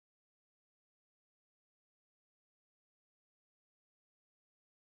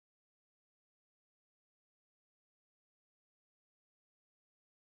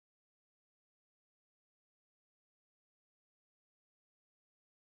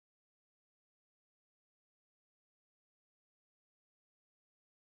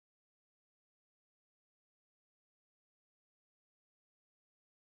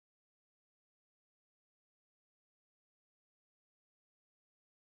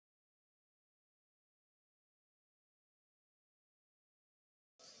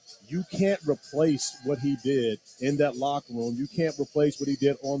you can't replace what he did in that locker room. You can't replace what he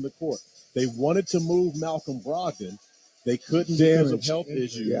did on the court. They wanted to move Malcolm Brogdon. They couldn't because of health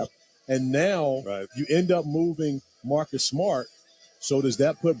issues. Yep. And now you end up moving Marcus Smart. So does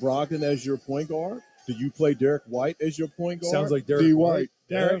that put Brogdon as your point guard? Do you play Derek White as your point guard? Sounds like Derek White.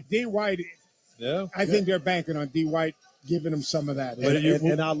 D. White. Yeah. I think they're banking on D. White giving him some of that.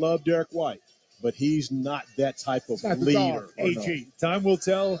 And I love Derek White, but he's not that type of leader. Time will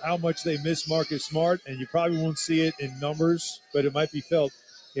tell how much they miss Marcus Smart, and you probably won't see it in numbers, but it might be felt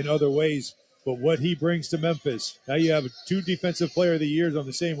in other ways. But what he brings to Memphis, now you have 2 Defensive Player of the Years on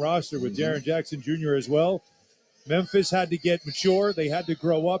the same roster with Jaren Jackson Jr. as well. Memphis had to get mature. They had to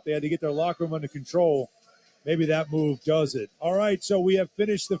grow up. They had to get their locker room under control. Maybe that move does it. All right, so we have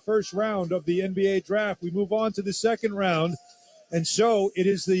finished the first round of the NBA draft. We move on to the second round. And so it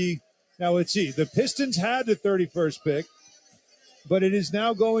is now let's see. The Pistons had the 31st pick, but it is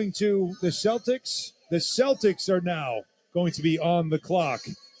now going to the Celtics. The Celtics are now going to be on the clock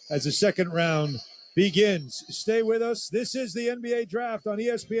as the second round begins. Stay with us. This is the NBA Draft on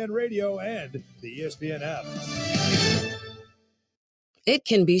ESPN Radio and the ESPN app. It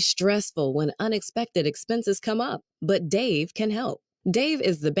can be stressful when unexpected expenses come up, but Dave can help. Dave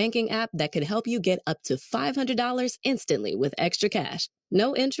is the banking app that could help you get up to $500 instantly with extra cash.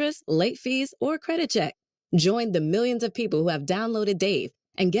 No interest, late fees, or credit check. Join the millions of people who have downloaded Dave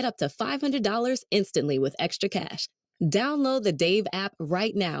and get up to $500 instantly with extra cash. Download the Dave app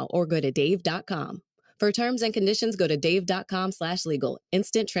right now or go to dave.com. For terms and conditions, go to dave.com/legal.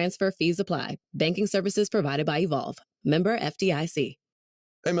 Instant transfer fees apply. Banking services provided by Evolve. Member FDIC.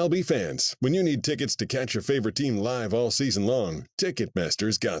 MLB fans, when you need tickets to catch your favorite team live all season long,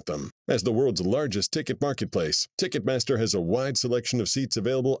 Ticketmaster's got them. As the world's largest ticket marketplace, Ticketmaster has a wide selection of seats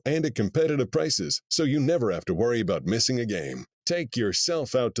available and at competitive prices, so you never have to worry about missing a game. Take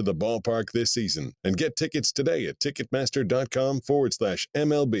yourself out to the ballpark this season and get tickets today at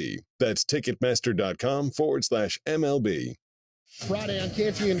Ticketmaster.com/MLB. That's Ticketmaster.com/MLB. Friday on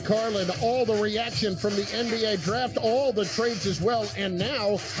Canty and Carlin, all the reaction from the NBA draft, all the trades as well. And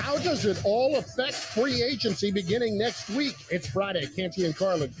now, how does it all affect free agency beginning next week? It's Friday, Canty and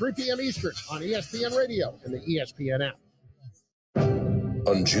Carlin, 3 p.m. Eastern on ESPN Radio and the ESPN app.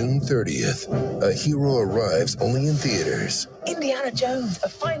 On June 30th, a hero arrives only in theaters. Indiana Jones, a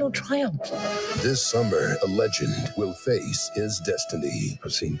final triumph. This summer, a legend will face his destiny.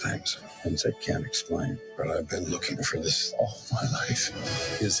 I've seen things I can't explain, but I've been looking for this all my life.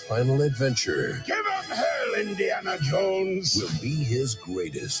 His final adventure. Give him hell, Indiana Jones! Will be his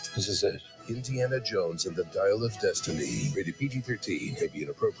greatest. This is it. Indiana Jones and the Dial of Destiny. Rated PG-13. May be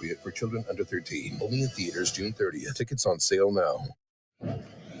inappropriate for children under 13. Only in theaters June 30th. Tickets on sale now.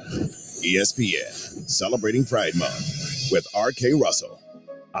 ESPN, celebrating Pride Month with R.K. Russell.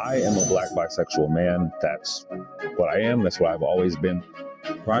 I am a black bisexual man. That's what I am. That's what I've always been.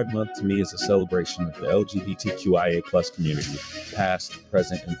 Pride Month to me is a celebration of the LGBTQIA plus community, past,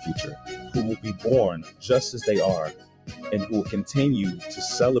 present, and future, who will be born just as they are and who will continue to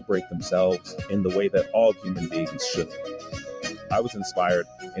celebrate themselves in the way that all human beings should. I was inspired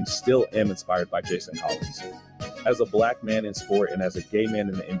and still am inspired by Jason Collins. As a black man in sport and as a gay man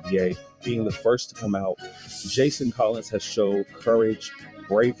in the NBA, being the first to come out, Jason Collins has shown courage,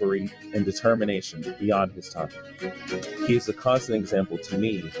 bravery, and determination beyond his time. He is a constant example to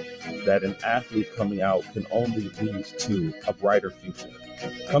me that an athlete coming out can only lead to a brighter future.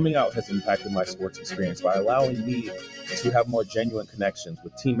 Coming out has impacted my sports experience by allowing me to have more genuine connections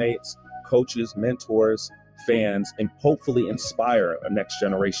with teammates, coaches, mentors, fans, and hopefully inspire a next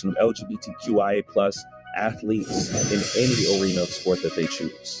generation of LGBTQIA plus athletes in any arena of sport that they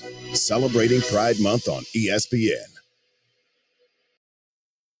choose. Celebrating Pride Month on ESPN.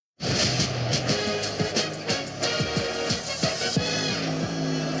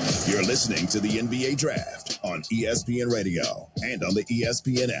 You're listening to the NBA Draft on ESPN Radio and on the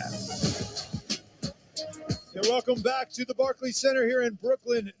ESPN app. And welcome back to the Barclays Center here in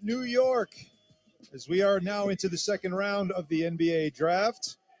Brooklyn, New York, as we are now into the second round of the NBA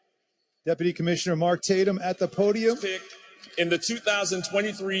Draft. Deputy Commissioner Mark Tatum at the podium. Picked in the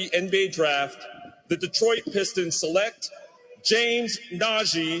 2023 NBA Draft, the Detroit Pistons select James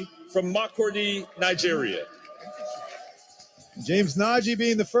Naji from Makurdi, Nigeria. James Naji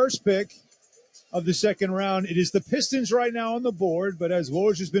being the first pick of the second round. It is the Pistons right now on the board, but as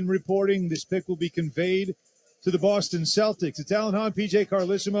Woj has been reporting, this pick will be conveyed to the Boston Celtics. It's Alan Hahn, PJ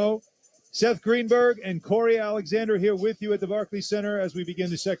Carlissimo, Seth Greenberg, and Corey Alexander here with you at the Barclays Center as we begin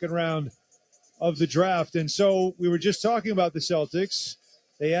the second round of the draft. And so we were just talking about the Celtics.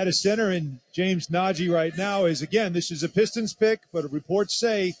 They add a center in James Naji right now. Again, this is a Pistons pick, but reports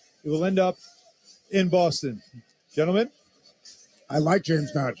say It will end up in Boston. Gentlemen? I like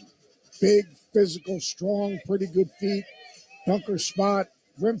James Najee. Big, physical, strong, pretty good feet, dunker spot,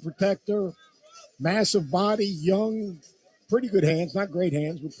 rim protector, massive body, young, pretty good hands. Not great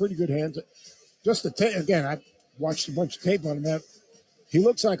hands, but pretty good hands. Just again, I watched a bunch of tape on him. He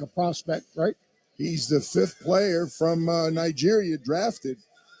looks like a prospect, right? He's the 5th player from Nigeria drafted.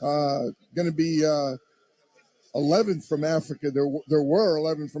 Going to be 11th from Africa. There were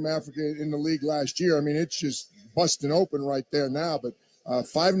 11 from Africa in the league last year. I mean, it's just busting open right there now. But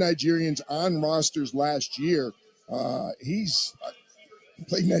 5 Nigerians on rosters last year. He's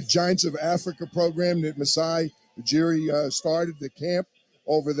played in that Giants of Africa program that Masai Ujiri started the camp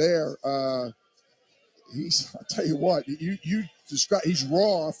over there. I'll tell you what, you describe, he's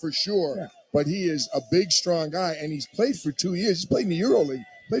raw for sure, yeah. But he is a big, strong guy, and he's played for 2 years. He's played in the EuroLeague,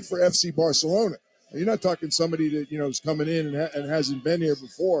 played for FC Barcelona. You're not talking somebody that, is coming in and hasn't been here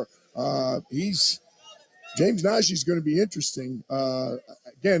before. James Najee is going to be interesting.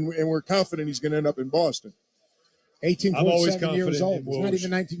 Again, and we're confident he's going to end up in Boston. 18.7 years old. He's not even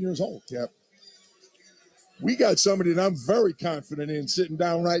 19 years old. Yep. We got somebody that I'm very confident in sitting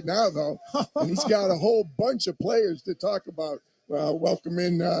down right now, though. And he's got a whole bunch of players to talk about. Welcome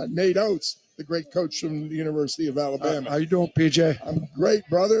in Nate Oates, the great coach from the University of Alabama. How you doing, PJ? I'm great,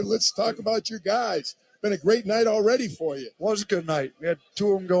 brother. Let's talk about your guys. Been a great night already for you. Was a good night. We had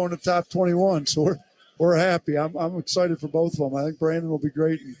 2 of them going to top 21, so we're happy. I'm excited for both of them. I think Brandon will be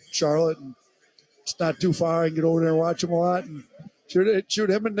great in Charlotte, and it's not too far. I can get over there and watch him a lot. And shoot,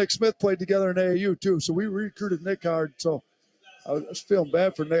 him and Nick Smith played together in AAU too, so we recruited Nick hard. So I was feeling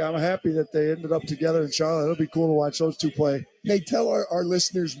bad for Nick. I'm happy that they ended up together in Charlotte. It'll be cool to watch those 2 play. Nate, tell our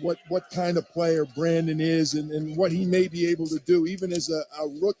listeners what kind of player Brandon is and what he may be able to do, even as a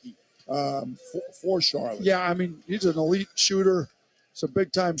rookie for Charlotte. Yeah, I mean, he's an elite shooter. He's a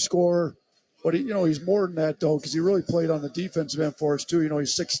big-time scorer. But, he's more than that, though, because he really played on the defensive end for us, too.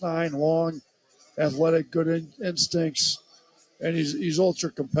 He's 6'9", long, athletic, good instincts, and he's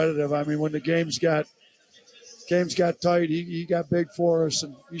ultra-competitive. I mean, when the games got tight, he got big for us,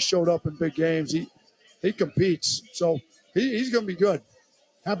 and he showed up in big games. He competes, so he's going to be good.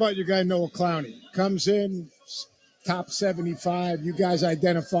 How about your guy Noah Clowney? Comes in, top 75. You guys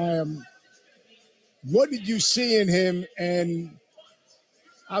identify him. What did you see in him? And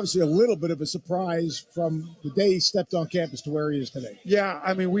obviously a little bit of a surprise from the day he stepped on campus to where he is today. Yeah,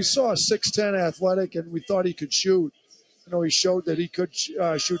 I mean, we saw a 6'10" athletic, and we thought he could shoot. He showed that he could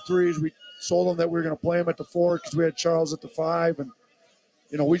shoot threes. We told him that we were going to play him at the 4 because we had Charles at the 5, and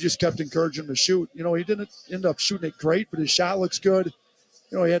we just kept encouraging him to shoot. He didn't end up shooting it great, but his shot looks good.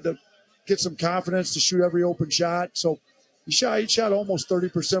 He had to get some confidence to shoot every open shot. So he shot almost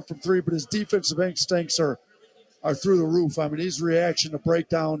 30% from 3, but his defensive instincts are through the roof. I mean, his reaction to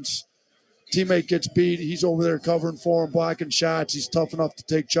breakdowns, teammate gets beat, he's over there covering for him, blocking shots. He's tough enough to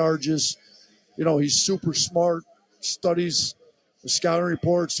take charges. He's super smart, studies the scouting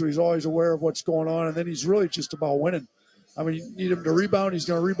reports, so he's always aware of what's going on, and then he's really just about winning. I mean, you need him to rebound, he's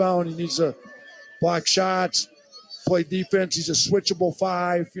going to rebound. He needs to block shots, play defense. He's a switchable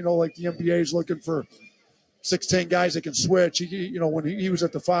 5, like the NBA is looking for 6'10" guys that can switch. When he was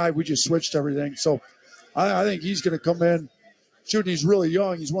at the 5, we just switched everything. So I think he's going to come in shooting. He's really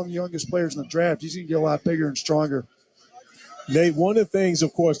young. He's one of the youngest players in the draft. He's going to get a lot bigger and stronger. Nate, one of the things,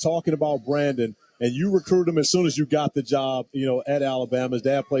 of course, talking about Brandon, and you recruited him as soon as you got the job, at Alabama. His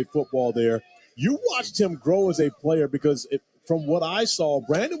dad played football there. You watched him grow as a player because from what I saw,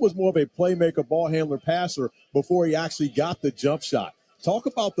 Brandon was more of a playmaker, ball handler, passer before he actually got the jump shot. Talk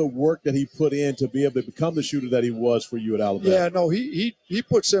about the work that he put in to be able to become the shooter that he was for you at Alabama. Yeah, no, he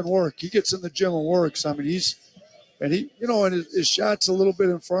puts in work. He gets in the gym and works. I mean, and his shot's a little bit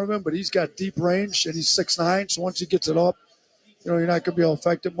in front of him, but he's got deep range, and he's 6'9", so once he gets it up, you're not going to be able to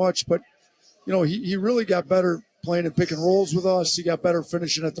affect it much. But, he really got better playing and pick and rolls with us. He got better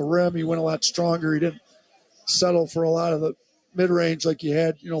finishing at the rim. He went a lot stronger. He didn't settle for a lot of the mid-range like he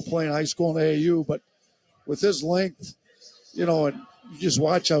had, playing high school and AAU. But with his length, and you just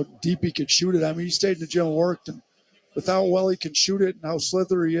watch how deep he could shoot it. I mean, he stayed in the gym and worked, and with how well he can shoot it and how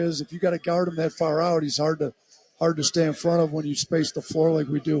slithery he is, if you got to guard him that far out, he's hard to stay in front of when you space the floor like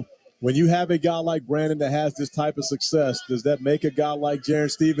we do. When you have a guy like Brandon that has this type of success, does that make a guy like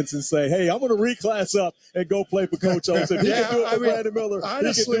Jaren Stevenson say, hey, I'm going to reclass up and go play for Coach Oates? If he can do it for Brandon Miller,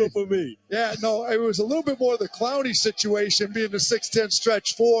 honestly, he can do it for me. Yeah, no, it was a little bit more the Clowney situation, being the 6'10"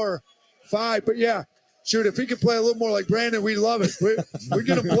 stretch 4, 5. But, yeah, shoot, if he could play a little more like Brandon, we love it. We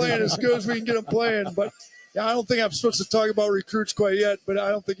get him playing as good as we can get him playing. But, Yeah, I don't think I'm supposed to talk about recruits quite yet, but I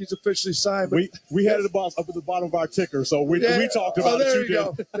don't think he's officially signed. But we had it up at the bottom of our ticker, so we talked about it. There you you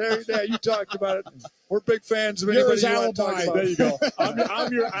go. There, you talked about it. We're big fans of anybody you want to talk about. There you go.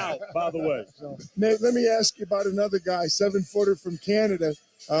 I'm your out, by the way. So, Nate, let me ask you about another guy, 7-footer from Canada,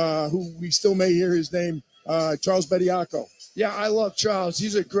 who we still may hear his name, Charles Bediako. Yeah, I love Charles.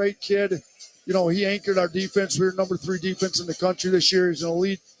 He's a great kid. You know, he anchored our defense. We were number 3 defense in the country this year. He's an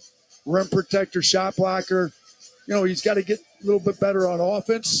elite rim protector, shot blocker. You know, he's got to get a little bit better on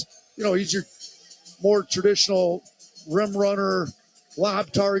offense. You know, he's your more traditional rim runner,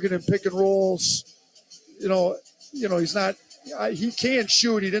 lob target and pick and rolls. You know, he's not – he can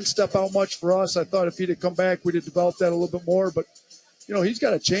shoot. He didn't step out much for us. I thought if he'd have come back, we'd have developed that a little bit more. But, you know, he's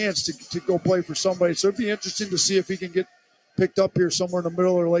got a chance to go play for somebody. So it'd be interesting to see if he can get picked up here somewhere in the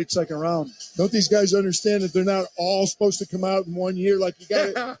middle or late second round. Don't these guys understand that they're not all supposed to come out in 1 year? Like you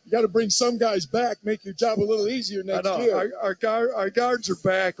got to bring some guys back, make your job a little easier next year. Our guards are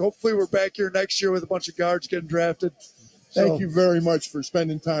back. Hopefully we're back here next year with a bunch of guards getting drafted. Thank you very much for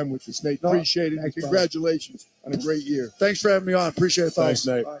spending time with us, Nate. Appreciate it. And congratulations on a great year. Thanks for having me on. Appreciate it. Thanks,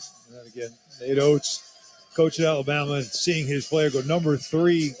 Nate. And again, Nate Oates, coach at Alabama, seeing his player go number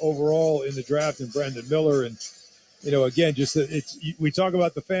 3 overall in the draft, and Brandon Miller. And you know, again, just we talk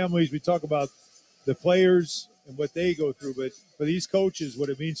about the families, we talk about the players and what they go through, but for these coaches, what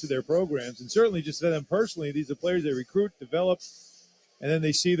it means to their programs, and certainly just for them personally, these are players they recruit, develop, and then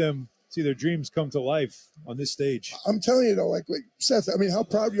they see their dreams come to life on this stage. I'm telling you, though, like Seth, I mean, how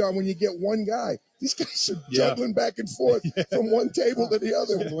proud you are when you get one guy. These guys are juggling back and forth from one table to the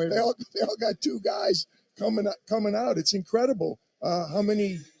other. They all got 2 guys coming out. It's incredible how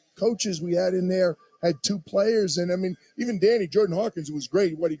many coaches we had in there. Had 2 players, and I mean, even Jordan Hawkins, who was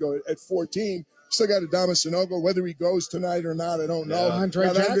great. What he go at 14? Still got Adama Sanogo. Whether he goes tonight or not, I don't know.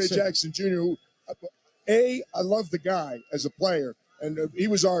 Andre Jackson Jr. Who, I love the guy as a player, and he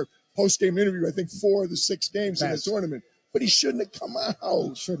was our post-game interview. I think 4 of the 6 games in the tournament. But he shouldn't have come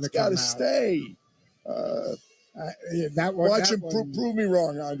out. He's got to stay. Watch him prove me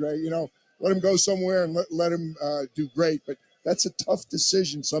wrong, Andre. You know, let him go somewhere and let him do great, but. That's a tough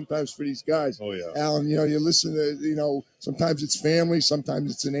decision sometimes for these guys. Oh, yeah. Alan, you know, you listen to, you know, sometimes it's family,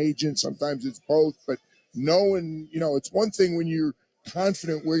 sometimes it's an agent, sometimes it's both. But knowing, you know, it's one thing when you're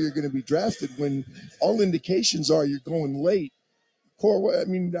confident where you're going to be drafted, when all indications are you're going late. I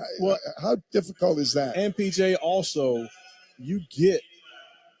mean, how difficult is that? And, PJ, also, you get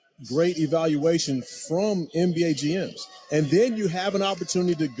great evaluation from NBA GMs. And then you have an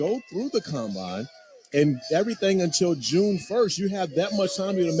opportunity to go through the combine. And everything until June 1st, you have that much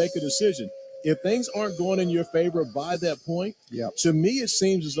time to make a decision. If things aren't going in your favor by that point, to me, it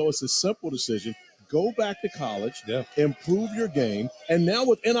seems as though it's a simple decision. Go back to college, improve your game, and now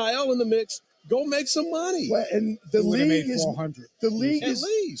with NIL in the mix, go make some money. Well, and the league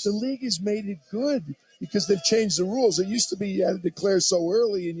has made it good because they've changed the rules. It used to be you had to declare so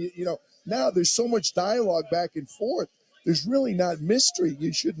early, and you know now there's so much dialogue back and forth. There's really not mystery.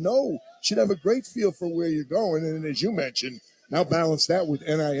 You should know. Should have a great feel for where you're going. And as you mentioned, now balance that with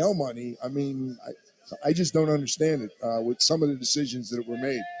NIL money. I mean, I just don't understand it with some of the decisions that were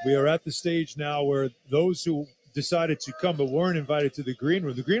made. We are at the stage now where those who decided to come but weren't invited to the green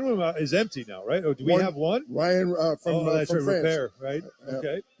room. The green room is empty now, right? Or do we have one? Ryan from that's from right, France. Repair, right?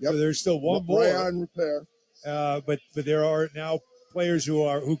 Okay. Yep. So there's still one more. Ryan Repair. But there are now players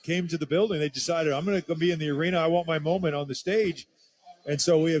who came to the building. They decided, I'm going to be in the arena. I want my moment on the stage. And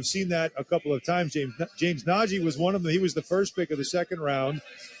so we have seen that a couple of times. James Najee was one of them. He was the first pick of the second round.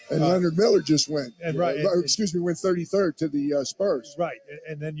 And Leonard Miller just went. Went 33rd to the Spurs. Right.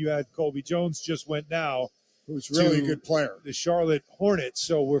 And then you had Colby Jones just went now. Who's really a good player. The Charlotte Hornets.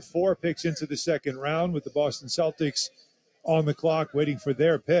 So we're 4 picks into the second round with the Boston Celtics on the clock waiting for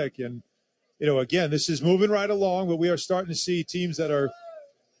their pick. And, you know, again, this is moving right along, but we are starting to see teams that are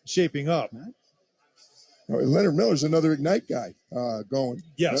shaping up. Leonard Miller's another Ignite guy going.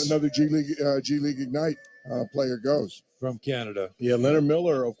 Yes. Another G League Ignite player goes. From Canada. Yeah, Leonard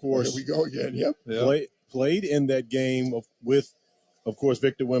Miller, of course. Here we go again. Yep. Played in that game with, of course,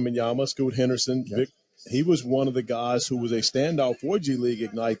 Victor Wembanyama, Scoot Henderson. Yep. He was one of the guys who was a standout for G League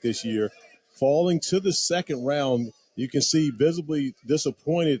Ignite this year. Falling to the second round, you can see visibly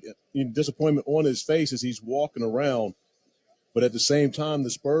disappointment on his face as he's walking around. But at the same time, the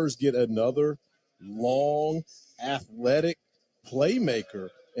Spurs get another long, athletic playmaker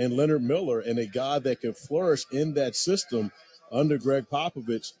in Leonard Miller, and a guy that can flourish in that system under Greg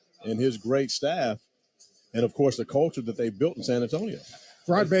Popovich and his great staff, and, of course, the culture that they built in San Antonio.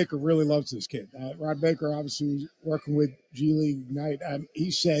 Rod Baker really loves this kid. Rod Baker, obviously, working with G League Ignite.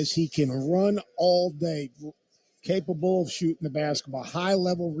 He says he can run all day, capable of shooting the basketball,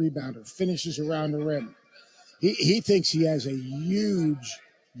 high-level rebounder, finishes around the rim. He thinks he has a huge,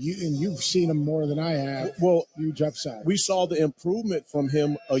 and you've seen him more than I have, huge upside. We saw the improvement from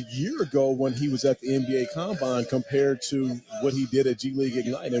him a year ago when he was at the NBA Combine compared to what he did at G League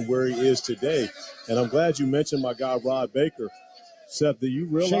Ignite and where he is today. And I'm glad you mentioned my guy, Rod Baker. Seth, do you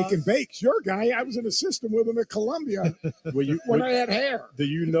realize? Shake and Bakes, your guy. I was an assistant with him at Columbia when I had hair. Do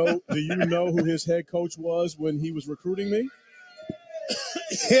you know who his head coach was when he was recruiting me?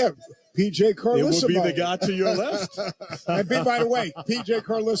 Him, PJ Carlissimo. It would be the guy to your left. And by the way, PJ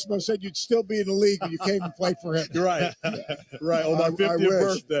Carlissimo said you'd still be in the league if you came and played for him. Right. Right, on my 50th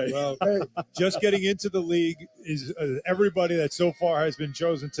birthday. Well, just getting into the league is everybody that so far has been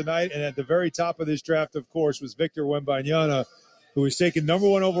chosen tonight. And at the very top of this draft, of course, was Victor Wembanyama, who was taken number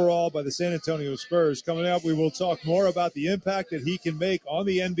 1 overall by the San Antonio Spurs. Coming up, we will talk more about the impact that he can make on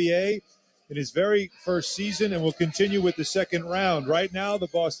the NBA in his very first season, and we'll continue with the second round. Right now, the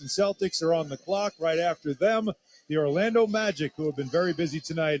Boston Celtics are on the clock. Right after them, the Orlando Magic, who have been very busy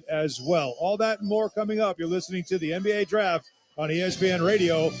tonight as well. All that and more coming up. You're listening to the NBA Draft on ESPN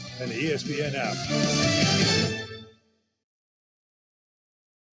Radio and the ESPN app.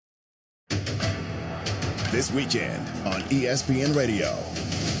 This weekend on ESPN Radio,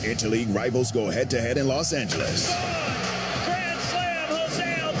 interleague rivals go head-to-head in Los Angeles. Grand slam, Jose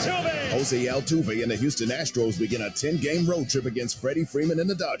Altuve. Jose Altuve and the Houston Astros begin a 10-game road trip against Freddie Freeman and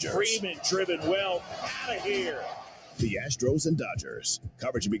the Dodgers. Freeman driven well out of here. The Astros and Dodgers.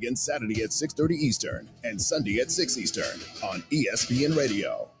 Coverage begins Saturday at 6:30 Eastern and Sunday at 6 Eastern on ESPN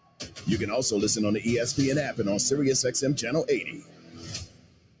Radio. You can also listen on the ESPN app and on SiriusXM Channel 80.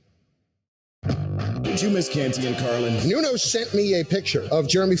 Did you miss Canty and Carlin? Nuno sent me a picture of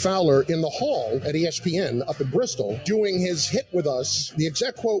Jeremy Fowler in the hall at ESPN up in Bristol doing his hit with us. The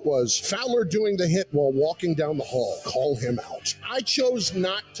exact quote was, "Fowler doing the hit while walking down the hall. Call him out." I chose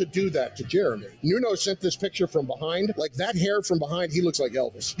not to do that to Jeremy. Nuno sent this picture from behind. Like that hair from behind, he looks like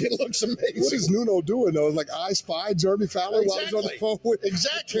Elvis. It looks amazing. What is Nuno doing, though? Like, I spy Jeremy Fowler while he's on the phone with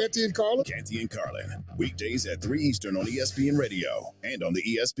Canty and Carlin? Canty and Carlin. Weekdays at 3 Eastern on ESPN Radio and on the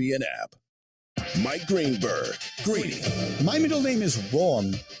ESPN app. Mike Greenberg. Greeny. My middle name is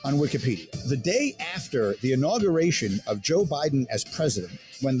wrong on Wikipedia. The day after the inauguration of Joe Biden as president,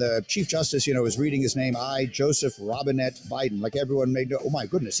 when the Chief Justice, is reading his name, I, Joseph Robinette Biden, like everyone may know, oh my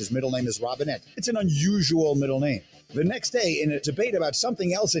goodness, his middle name is Robinette. It's an unusual middle name. The next day, in a debate about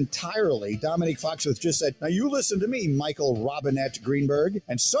something else entirely, Dominique Foxworth just said, now you listen to me, Michael Robinette Greenberg,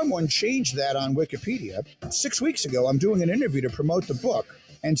 and someone changed that on Wikipedia. 6 weeks ago, I'm doing an interview to promote the book.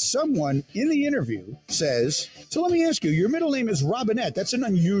 And someone in the interview says, so let me ask you, your middle name is Robinette. That's an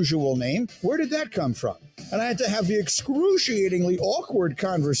unusual name. Where did that come from? And I had to have the excruciatingly awkward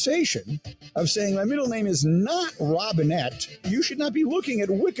conversation of saying my middle name is not Robinette. You should not be looking at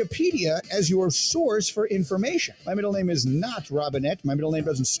Wikipedia as your source for information. My middle name is not Robinette. My middle name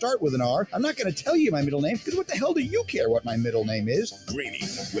doesn't start with an R. I'm not going to tell you my middle name because what the hell do you care what my middle name is? Greeny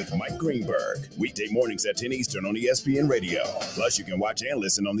with Mike Greenberg. Weekday mornings at 10 Eastern on ESPN Radio. Plus, you can watch and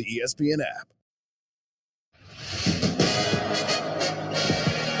listen on the ESPN app.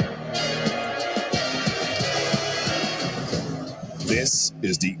 This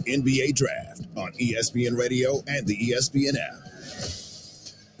is the NBA Draft on ESPN Radio and the ESPN app.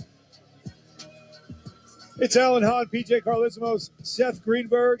 It's Alan Hahn, PJ Carlissimo, Seth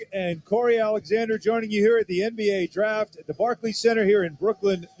Greenberg, and Corey Alexander joining you here at the NBA Draft at the Barclays Center here in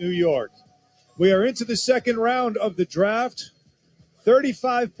Brooklyn, New York. We are into the second round of the draft.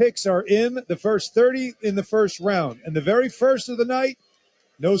 35 picks are in, the first 30 in the first round. And the very first of the night,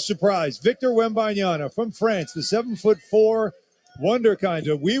 no surprise, Victor Wembanyama from France, the 7'4" wonder kind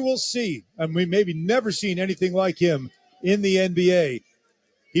of. We will see, and we maybe never seen anything like him in the NBA.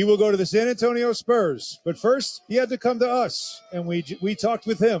 He will go to the San Antonio Spurs. But first, he had to come to us, and we talked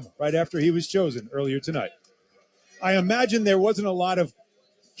with him right after he was chosen earlier tonight. I imagine there wasn't a lot of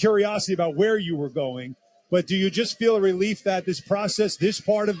curiosity about where you were going, but do you just feel a relief that this process, this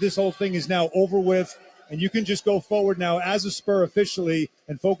part of this whole thing is now over with, and you can just go forward now as a Spur officially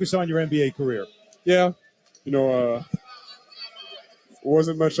and focus on your NBA career? Yeah.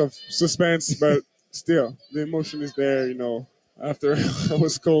 Wasn't much of suspense, but still, the emotion is there, After I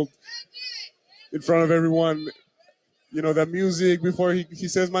was called in front of everyone, that music before he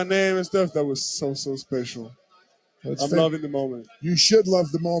says my name and stuff, that was so special. I'm loving the moment. You should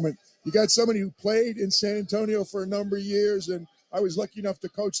love the moment. You got somebody who played in San Antonio for a number of years, and I was lucky enough to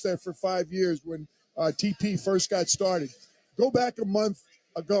coach there for 5 years when TP first got started. Go back a month,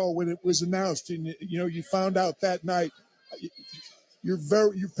 ago when it was announced, and you found out that night. Your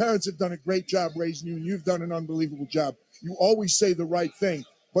parents have done a great job raising you, and you've done an unbelievable job. You always say the right thing,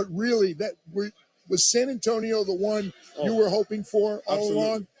 but really, was San Antonio the one you were hoping for all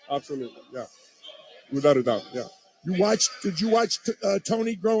along? Absolutely, yeah, without a doubt, yeah. Did you watch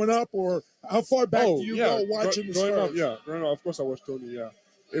Tony growing up, or how far back do you go watching the Spurs? Growing up, of course I watched Tony,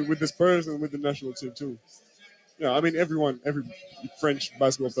 with the Spurs and with the national team too. Yeah, I mean every French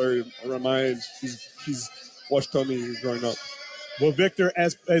basketball player around my age, he's watched Tony growing up. Well, Victor,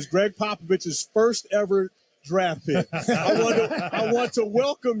 as Greg Popovich's first ever draft pick, I want to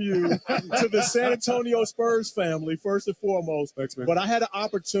welcome you to the San Antonio Spurs family, first and foremost. Thanks, man. But I had an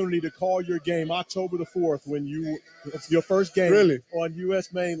opportunity to call your game October the 4th when your first game on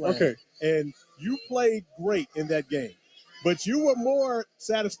U.S. mainland. Okay. And you played great in that game. But you were more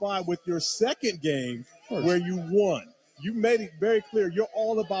satisfied with your second game where you won. You made it very clear you're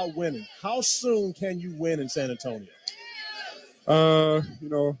all about winning. How soon can you win in San Antonio?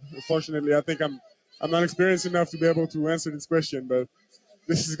 Unfortunately, I think I'm not experienced enough to be able to answer this question, but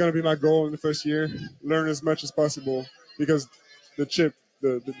this is going to be my goal in the first year, learn as much as possible, because the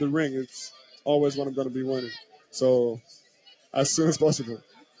ring, it's always what I'm going to be winning. So as soon as possible.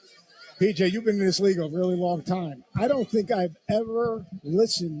 PJ, you've been in this league a really long time. I don't think I've ever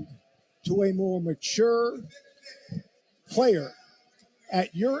listened to a more mature player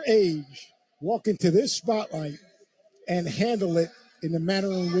at your age walk into this spotlight and handle it in the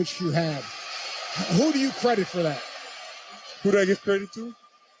manner in which you have. Who do you credit for that? Who do I give credit to?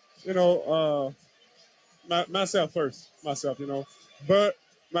 Myself first. But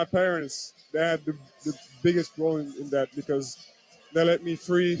my parents, they had the biggest role in that, because they let me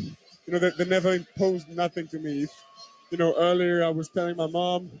free. They never imposed nothing to me. Earlier I was telling my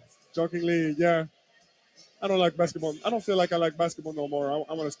mom jokingly, I don't like basketball. I don't feel like I like basketball no more.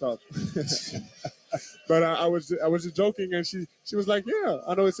 I want to stop. But I was just joking, and she was like, "Yeah,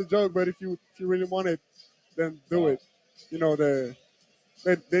 I know it's a joke, but if you really want it, then do it." They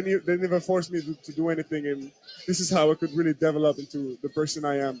never forced me to do anything, and this is how I could really develop into the person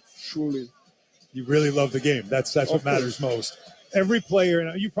I am truly. You really love the game. That's what matters most. Every player,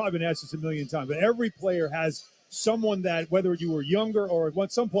 and you've probably been asked this a million times, but every player has someone that, whether you were younger or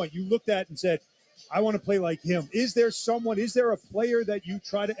at some point, you looked at and said, I want to play like him. Is there a player that you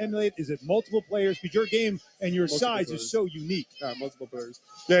try to emulate? Is it multiple players? Because your game and your size is so unique. Yeah, multiple players.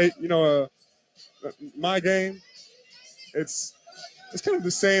 Yeah, my game, it's kind of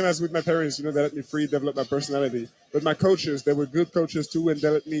the same as with my parents, they let me free develop my personality. But my coaches, they were good coaches too, and they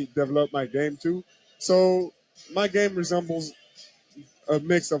let me develop my game too. So my game resembles a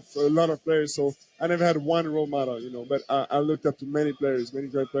mix of a lot of players. So I never had one role model, but I looked up to many players, many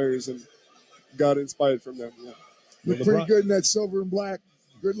great players, and got inspired from them. Yeah. You're pretty good in that silver and black.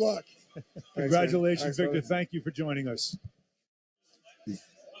 Good luck. Congratulations, Victor. Thank you for joining us.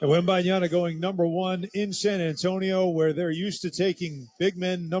 And Wembanyama going number one in San Antonio, where they're used to taking big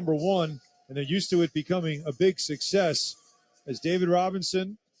men number one, and they're used to it becoming a big success. As David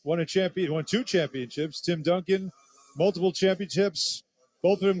Robinson won 2 championships, Tim Duncan, multiple championships,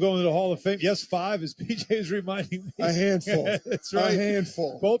 both of them going to the Hall of Fame. Yes, 5, as PJ is reminding me. A handful. That's right. A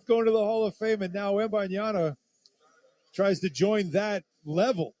handful. Both going to the Hall of Fame, and now Wembanyama tries to join that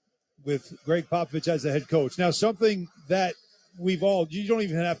level with Greg Popovich as the head coach. Now, something that you don't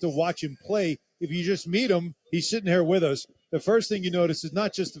even have to watch him play. If you just meet him, he's sitting here with us. The first thing you notice is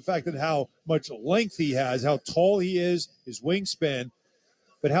not just the fact that how much length he has, how tall he is, his wingspan,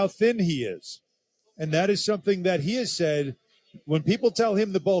 but how thin he is. And that is something that he has said. When people tell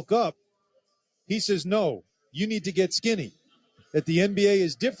him to bulk up, he says, no, you need to get skinny. That the NBA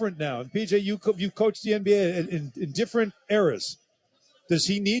is different now. And PJ, you coached the NBA in different eras. Does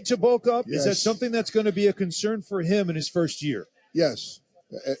he need to bulk up? Yes. Is that something that's going to be a concern for him in his first year? Yes,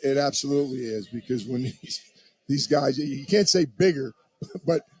 it absolutely is, because when these guys, you can't say bigger,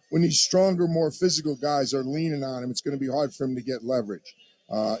 but when these stronger, more physical guys are leaning on him, it's going to be hard for him to get leverage.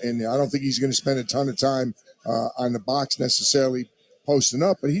 And I don't think he's going to spend a ton of time on the box necessarily posting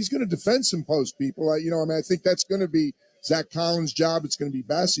up, but he's going to defend some post people. I think that's going to be Zach Collins' job. It's going to be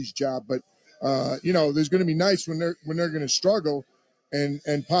Bassey's job, but there's going to be nights when they're going to struggle,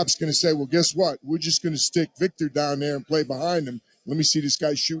 and Pop's going to say, well, guess what? We're just going to stick Victor down there and play behind him. Let me see this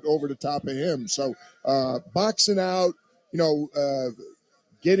guy shoot over the top of him. So boxing out,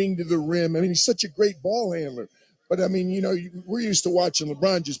 getting to the rim. I mean, he's such a great ball handler. But, I mean, we're used to watching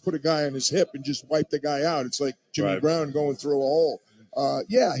LeBron just put a guy on his hip and just wipe the guy out. It's like Jimmy Brown going through a hole.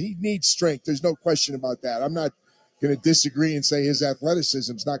 He needs strength. There's no question about that. I'm not going to disagree and say his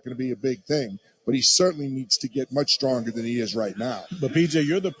athleticism is not going to be a big thing. but he certainly needs to get much stronger than he is right now. But, PJ,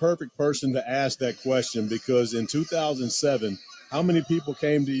 you're the perfect person to ask that question because in 2007, how many people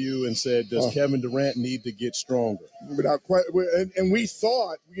came to you and said, does Kevin Durant need to get stronger? Without question. And we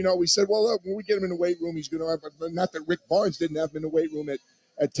thought, we said, well, look, when we get him in the weight room, he's going to have – not that Rick Barnes didn't have him in the weight room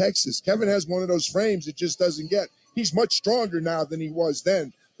at Texas. Kevin has one of those frames it just doesn't get. He's much stronger now than he was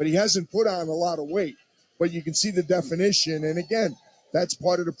then, but he hasn't put on a lot of weight. But you can see the definition. And, again, that's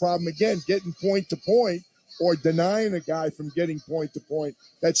part of the problem. Again, getting point to point or denying a guy from getting point to point,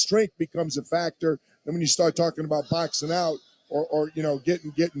 that strength becomes a factor. And when you start talking about boxing out or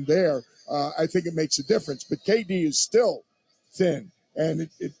getting there, I think it makes a difference. But KD is still thin, and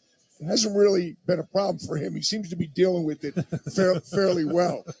it hasn't really been a problem for him. He seems to be dealing with it fairly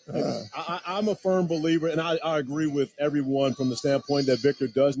well. I'm a firm believer, and I agree with everyone from the standpoint that Victor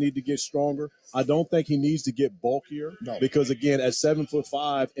does need to get stronger. I don't think he needs to get bulkier because, again, at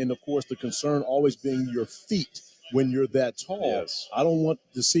 7'5", and, of course, the concern always being your feet when you're that tall. Yes. I don't want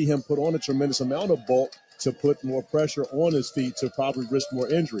to see him put on a tremendous amount of bulk to put more pressure on his feet to probably risk more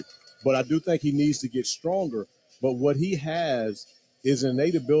injury. But I do think he needs to get stronger. But what he has is an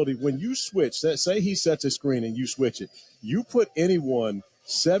innate ability. When you switch, say he sets a screen and you switch it, you put anyone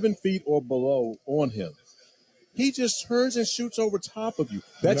 7 feet or below on him, he just turns and shoots over top of you.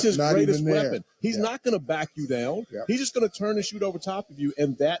 That's his greatest weapon. He's not going to back you down. Yeah. He's just going to turn and shoot over top of you,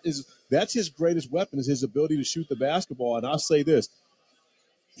 and that's his greatest weapon is his ability to shoot the basketball. And I'll say this,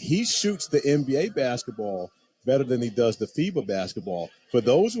 he shoots the NBA basketball better than he does the FIBA basketball. For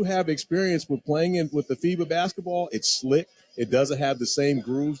those who have experience with playing with the FIBA basketball, it's slick. It doesn't have the same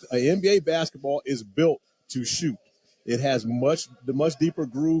grooves. An NBA basketball is built to shoot. It has much deeper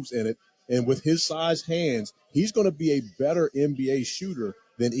grooves in it. And with his size hands, he's going to be a better NBA shooter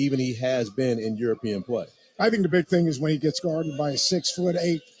than even he has been in European play. I think the big thing is when he gets guarded by a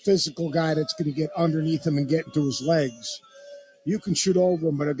 6'8" physical guy that's going to get underneath him and get into his legs. You can shoot over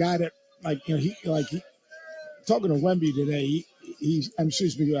him, but a guy that talking to Wemby today,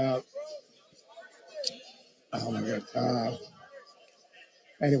 oh my God.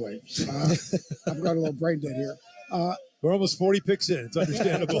 Anyway, I've got a little brain dead here. We're almost 40 picks in. It's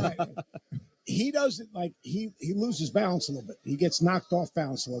understandable. Right. He doesn't he loses balance a little bit. He gets knocked off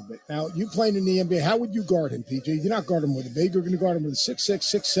balance a little bit. Now, you playing in the NBA, how would you guard him, PJ? You're not guarding him with a big. You're going to guard him with a 6'6",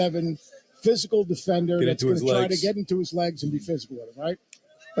 6'7", physical defender that's going to try to get into his legs and be physical with him, right?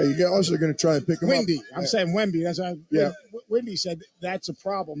 But you're also going to try and pick him up. I'm saying Wemby. That's Wendy said that's a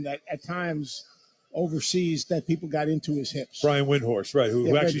problem that at times overseas that people got into his hips. Brian Windhorst, right,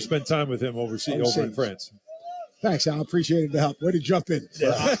 who actually spent time with him overseas. Over in France. Thanks, Al. Appreciated the help. Way to jump in.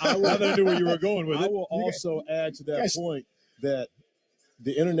 Yeah, I knew where you were going with it. I will also add to that point that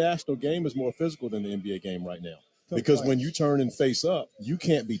the international game is more physical than the NBA game right now. Because when you turn and face up, you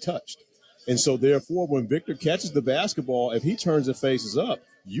can't be touched. And so, therefore, when Victor catches the basketball, if he turns and faces up,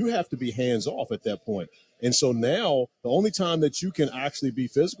 you have to be hands off at that point. And so now the only time that you can actually be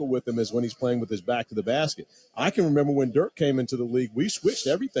physical with him is when he's playing with his back to the basket. I can remember when Dirk came into the league, we switched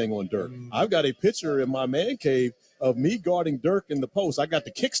everything on Dirk. I've got a picture in my man cave of me guarding Dirk in the post. I got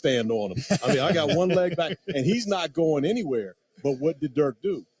the kickstand on him. I mean, I got one leg back, and he's not going anywhere. But what did Dirk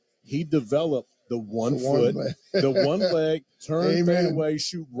do? He developed the one leg, turn, fade away,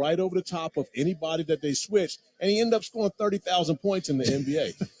 shoot right over the top of anybody that they switched, and he ended up scoring 30,000 points in the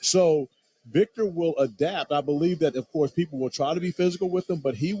NBA. So Victor will adapt. I believe that, of course, people will try to be physical with him,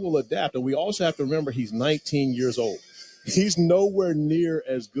 but he will adapt. And we also have to remember he's 19 years old. He's nowhere near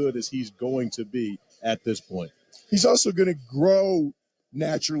as good as he's going to be at this point. He's also going to grow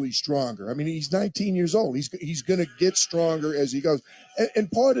naturally stronger. I mean, he's 19 years old. He's going to get stronger as he goes.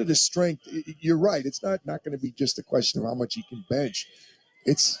 And part of the strength, you're right, it's not going to be just a question of how much he can bench.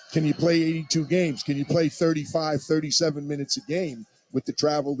 It's can you play 82 games? Can you play 35, 37 minutes a game with the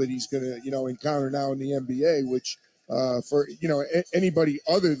travel that he's going to, encounter now in the NBA, which for, anybody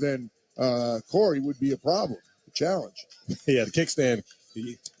other than Corey would be a problem, a challenge. Yeah, the kickstand.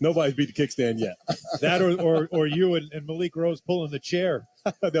 Nobody's beat the kickstand yet. That or you and Malik Rose pulling the chair.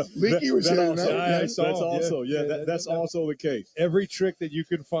 Leaky was here. That's also the case. Every trick that you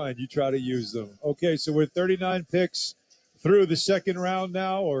can find, you try to use them. Okay, so we're 39 picks through the second round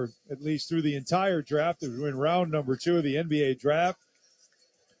now, or at least through the entire draft. We're in round number 2 of the NBA draft.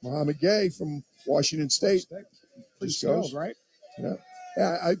 Mohamed Gay from Washington State. Pretty skilled, right?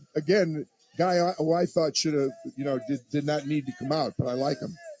 Yeah. Again, guy who I thought should have, did not need to come out, but I like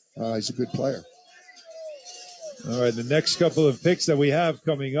him. He's a good player. All right, the next couple of picks that we have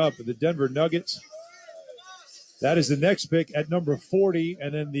coming up, the Denver Nuggets. That is the next pick at number 40.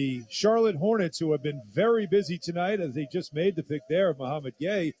 And then the Charlotte Hornets, who have been very busy tonight as they just made the pick there, Mohamed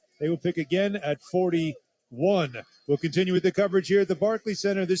Gay. They will pick again at 41. We'll continue with the coverage here at the Barclays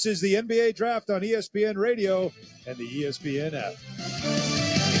Center. This is the NBA Draft on ESPN Radio and the ESPN app.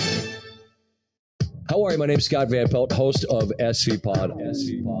 How are you? My name is Scott Van Pelt, host of SV Pod,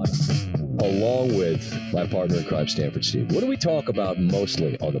 along with my partner in crime, Stanford Steve. What do we talk about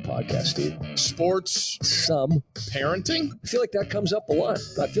mostly on the podcast, Steve? Sports. Some. Parenting. I feel like that comes up a lot.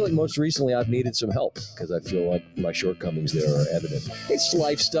 I feel like most recently I've needed some help because I feel like my shortcomings there are evident. It's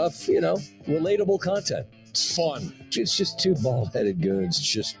life stuff, relatable content. It's fun. It's just two bald-headed goons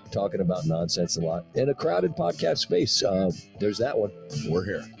just talking about nonsense a lot. In a crowded podcast space, there's that one. We're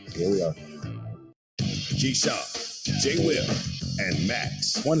here. Here we are. Keyshawn, J. Will, and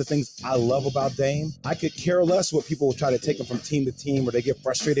Max. One of the things I love about Dame, I could care less what people will try to take him from team to team or they get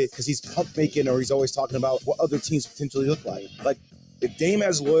frustrated because he's pump making or he's always talking about what other teams potentially look like. Like, if Dame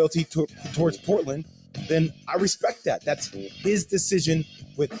has loyalty towards Portland, then I respect that. That's his decision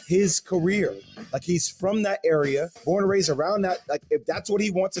with his career. Like, he's from that area, born and raised around that. Like, if that's what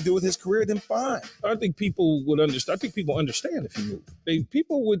he wants to do with his career, then fine. I think people would understand. I think people understand if he moved.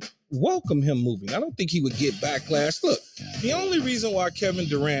 People would welcome him moving. I don't think he would get backlash. Look, the only reason why Kevin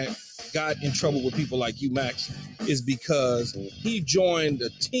Durant got in trouble with people like you, Max, is because he joined a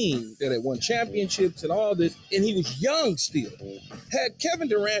team that had won championships and all this, and he was young still. Had Kevin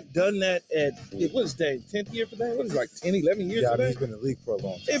Durant done that at, what is that, 10th year for that? What is it, like 10, 11 years for that? He's been in the league for a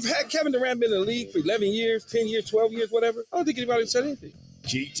long time. If had Kevin Durant been in the league for 11 years, 10 years, 12 years, whatever, I don't think anybody would said anything.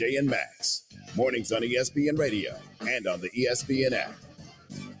 GJ and Max. Mornings on ESPN Radio and on the ESPN app.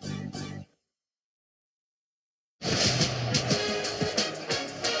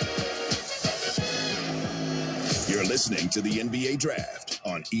 You're listening to the NBA Draft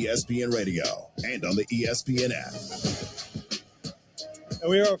on ESPN Radio and on the ESPN app. And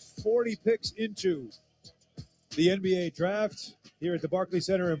we are 40 picks into the NBA Draft here at the Barclays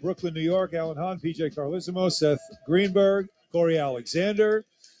Center in Brooklyn, New York. Alan Hahn, PJ Carlesimo, Seth Greenberg, Corey Alexander.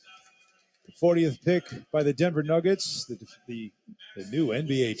 The 40th pick by the Denver Nuggets, the new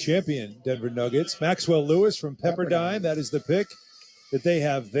NBA champion Denver Nuggets. Maxwell Lewis from Pepperdine. That is the pick that they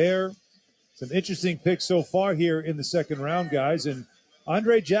have there. Some interesting picks so far here in the second round, guys. And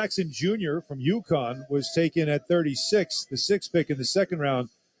Andre Jackson Jr. from UConn was taken at 36, the sixth pick in the second round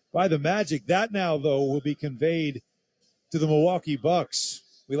by the Magic. That now, though, will be conveyed to the Milwaukee Bucks.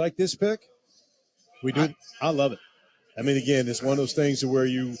 We like this pick? We do. I love it. I mean, again, it's one of those things where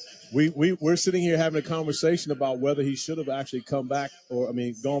we're sitting here having a conversation about whether he should have actually come back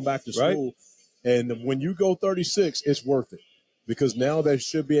gone back to school. Right. And when you go 36, it's worth it. Because now there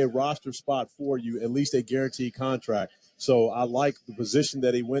should be a roster spot for you, at least a guaranteed contract. So I like the position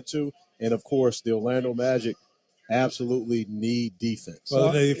that he went to. And, of course, the Orlando Magic absolutely need defense.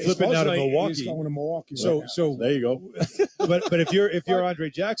 Well, they flip it now to Milwaukee. He's going to Milwaukee. So there you go. but if you're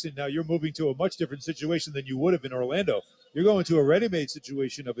Andre Jackson, now you're moving to a much different situation than you would have in Orlando. You're going to a ready-made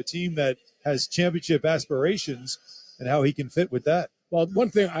situation of a team that has championship aspirations and how he can fit with that. Well, one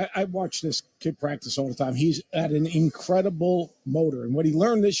thing, I watch this kid practice all the time. He's at an incredible motor. And what he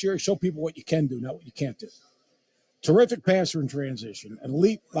learned this year is show people what you can do, not what you can't do. Terrific passer in transition, an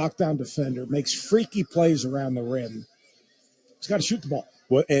elite lockdown defender, makes freaky plays around the rim. He's got to shoot the ball.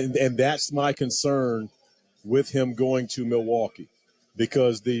 Well, and that's my concern with him going to Milwaukee,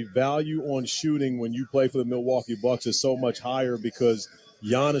 because the value on shooting when you play for the Milwaukee Bucks is so much higher because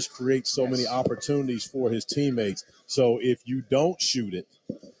Giannis creates so many opportunities for his teammates. So if you don't shoot it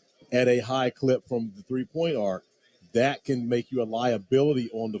at a high clip from the three-point arc, that can make you a liability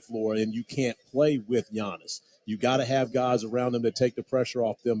on the floor, and you can't play with Giannis. You got to have guys around them that take the pressure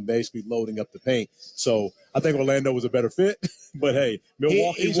off them, basically loading up the paint. So I think Orlando was a better fit, but hey,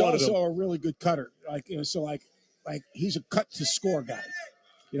 Milwaukee he's wanted also him. a really good cutter. Like he's a cut to score guy.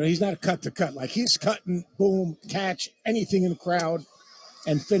 He's not a cut to cut. Like, he's cutting, boom, catch anything in the crowd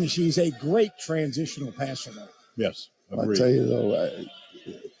and finish. He's a great transitional passer though. Yes, I'll tell you though,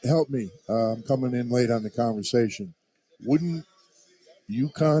 help me. I'm coming in late on the conversation. Wouldn't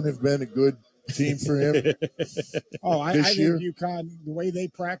UConn have been a good team for him? I think UConn, the way they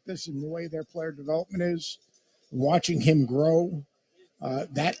practice and the way their player development is, watching him grow,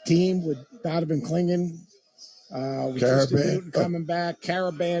 that team with Donovan Clingan, with Tristan Newton coming back,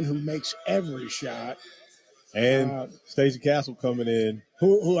 Caravan, who makes every shot, and Stacey Castle coming in,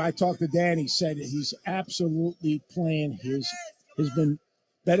 who I talked to Danny, said that he's absolutely playing has been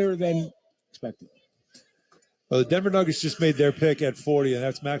better than expected. Well, the Denver Nuggets just made their pick at 40, and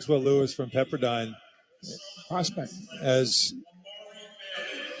that's Maxwell Lewis from Pepperdine. Prospect. As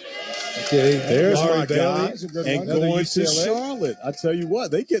Okay, there's Amari my Bailey. guy. And going to Charlotte. I tell you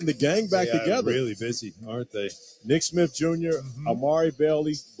what, they getting the gang back together. Really busy, aren't they? Nick Smith Jr., Amari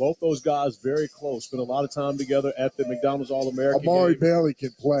Bailey, both those guys very close. Spent a lot of time together at the McDonald's All-American Amari game. Bailey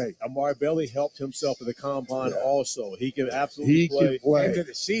can play. Amari Bailey helped himself at the combine also. He can absolutely Can play. End of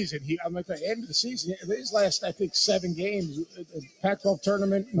the season, at the end of the season, his last, I think, 7 games, the Pac-12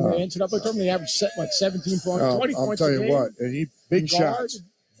 tournament, the NCAA tournament, he averaged 17 points, 20 I'll points tell a you game. what, and he big shots.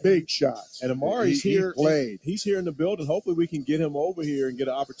 Big shots. And Amari's He here. played. He's here in the building. Hopefully we can get him over here and get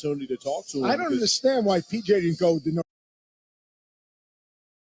an opportunity to talk to him. I don't understand why PJ didn't go to Notre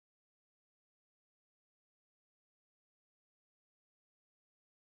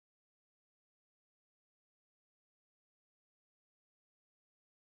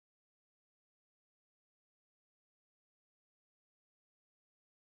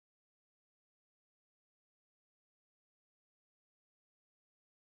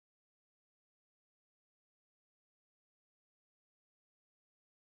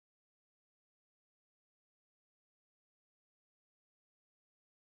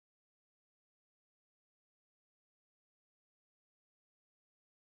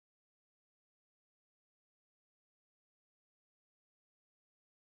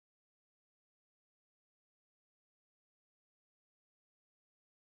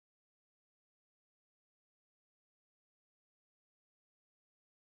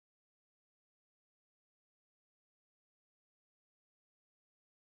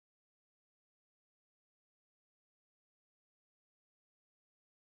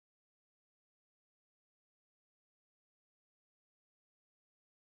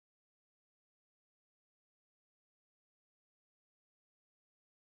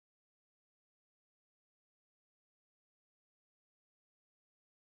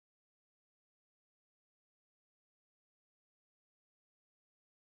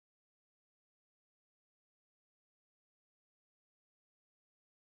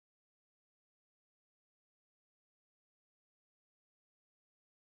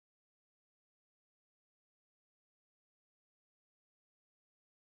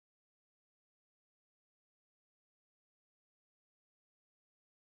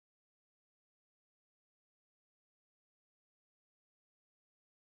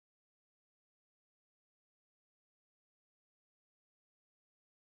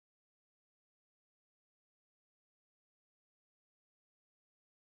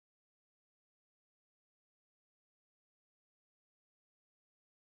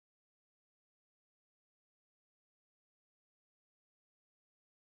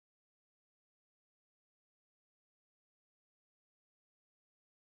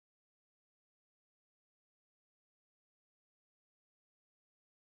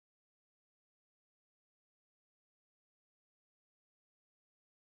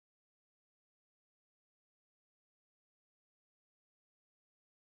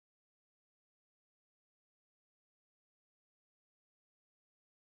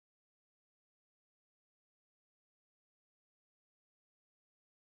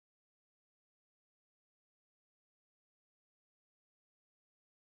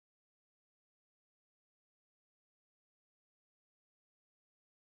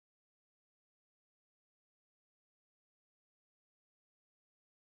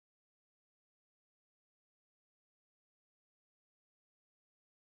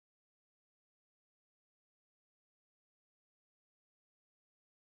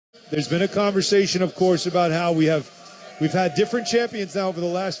There's been a conversation, of course, about how we've had different champions now over the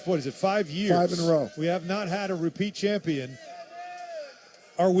last, 5 years? 5 in a row. We have not had a repeat champion.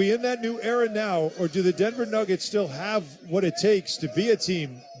 Are we in that new era now, or do the Denver Nuggets still have what it takes to be a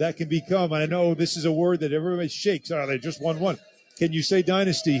team that can become, and I know this is a word that everybody shakes, they just won one. Can you say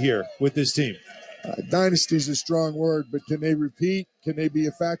dynasty here with this team? Dynasty is a strong word, but can they repeat? Can they be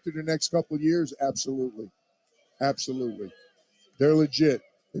a factor the next couple of years? Absolutely. Absolutely. They're legit.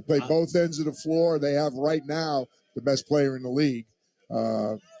 They play both ends of the floor. They have right now the best player in the league.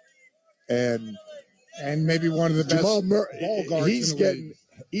 And maybe one of the best Jamal Murray, ball guards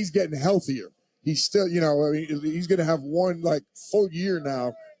he's getting healthier. He's still, he's going to have one full year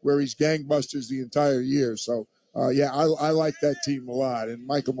now where he's gangbusters the entire year. So, I like that team a lot. And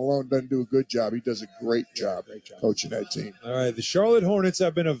Michael Malone doesn't do a good job. He does a great job coaching that team. All right, the Charlotte Hornets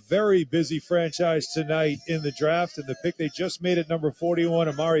have been a very busy franchise tonight in the draft, and the pick they just made at number 41,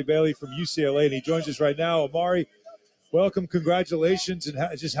 Amari Bailey from UCLA, and he joins us right now. Amari, welcome, congratulations, and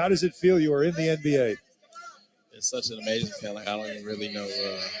how does it feel you are in the NBA? It's such an amazing feeling. I don't even really know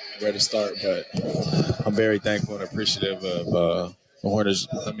where to start, but I'm very thankful and appreciative of the Hornets.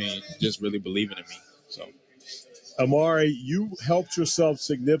 Just really believing in me. So. Amari, you helped yourself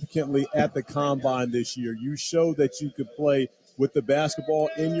significantly at the Combine this year. You showed that you could play with the basketball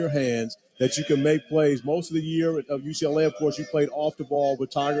in your hands, that you can make plays. Most of the year of UCLA, of course, you played off the ball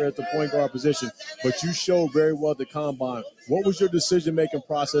with Tiger at the point guard position, but you showed very well at the Combine. What was your decision-making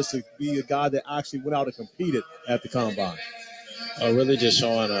process to be a guy that actually went out and competed at the Combine? Really just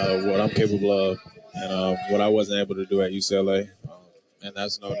showing what I'm capable of and what I wasn't able to do at UCLA. And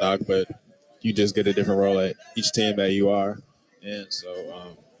that's no knock, but you just get a different role at each team that you are. And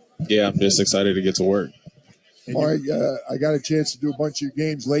so, I'm just excited to get to work. All right, I got a chance to do a bunch of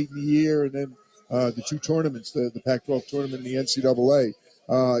games late in the year, and then the two tournaments, the Pac-12 tournament and the NCAA.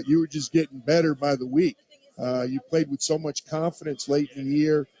 You were just getting better by the week. You played with so much confidence late in the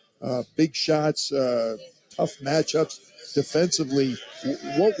year, big shots, tough matchups defensively.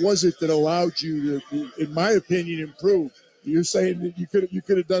 What was it that allowed you to, in my opinion, improve? You're saying that you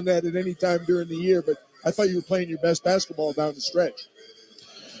could have done that at any time during the year, but I thought you were playing your best basketball down the stretch.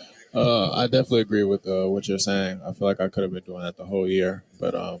 I definitely agree with what you're saying. I feel like I could have been doing that the whole year,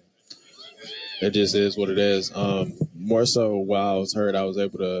 but it just is what it is. More so while I was hurt, I was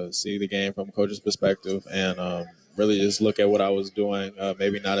able to see the game from a coach's perspective and really just look at what I was doing,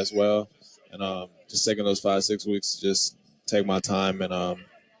 maybe not as well, and just taking those 5-6 weeks to just take my time and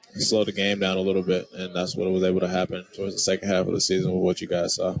slow the game down a little bit, and that's what was able to happen towards the second half of the season with what you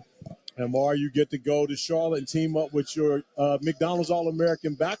guys saw. And Mar, you get to go to Charlotte and team up with your McDonald's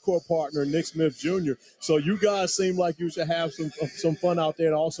All-American backcourt partner, Nick Smith Jr. So you guys seem like you should have some fun out there.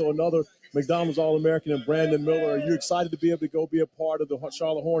 And also another McDonald's All-American and Brandon Miller. Are you excited to be able to go be a part of the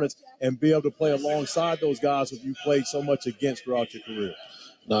Charlotte Hornets and be able to play alongside those guys who you played so much against throughout your career?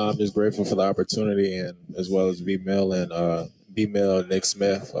 No, I'm just grateful for the opportunity, and as well as B-Mill and B-Mill, Nick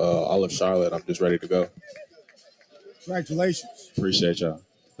Smith, all of Charlotte. I'm just ready to go. Congratulations. Appreciate y'all.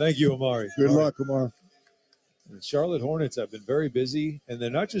 Thank you, Amari. Good luck, Amari. The Charlotte Hornets have been very busy, and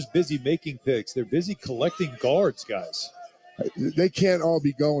they're not just busy making picks. They're busy collecting guards, guys. They can't all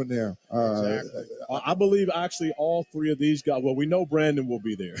be going there. Exactly. I believe actually all three of these guys, well, we know Brandon will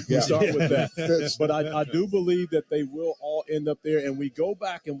be there. Yeah. We'll start with that. But I do believe that they will all end up there. And we go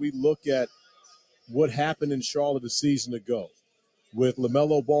back and we look at what happened in Charlotte a season ago with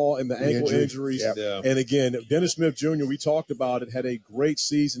LaMelo Ball and the ankle injuries. Yeah. And again, Dennis Smith Jr., we talked about it, had a great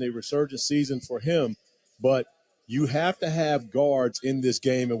season, a resurgent season for him. But you have to have guards in this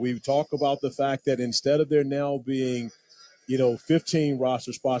game. And we talk about the fact that instead of there now being 15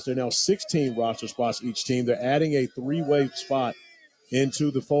 roster spots, there are now 16 roster spots each team. They're adding a three-way spot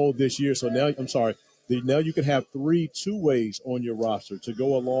into the fold this year. So now, now you can have 3 two-ways on your roster to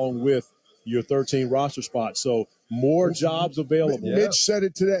go along with your 13 roster spots. So more jobs available. Mitch said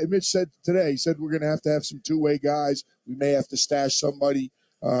it today. Mitch said today, he said we're going to have some two-way guys. We may have to stash somebody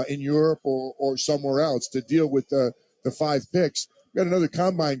in Europe or somewhere else to deal with the 5 picks. We got another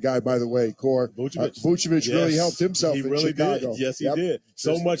Combine guy, by the way, Cor. Vucevic really helped himself in Chicago. Did. Yes, he did.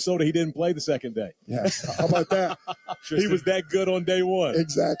 So much so that he didn't play the second day. Yes. How about that? He was that good on day one.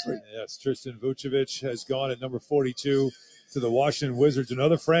 Exactly. Yes, Tristan Vucevic has gone at number 42 to the Washington Wizards,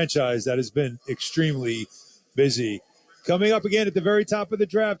 another franchise that has been extremely busy. Coming up again at the very top of the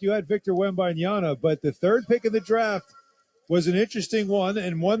draft, you had Victor Wembanyama, but the third pick of the draft was an interesting one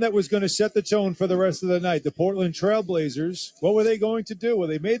and one that was going to set the tone for the rest of the night. The Portland Trail Blazers, what were they going to do? Well,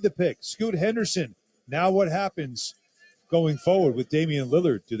 they made the pick. Scoot Henderson. Now what happens going forward with Damian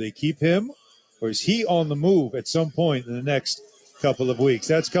Lillard? Do they keep him, or is he on the move at some point in the next couple of weeks?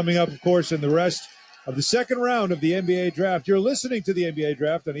 That's coming up, of course, in the rest of the second round of the NBA Draft. You're listening to the NBA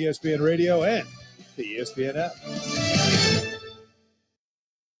Draft on ESPN Radio and the ESPN app.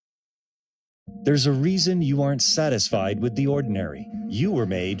 There's a reason you aren't satisfied with the ordinary. You were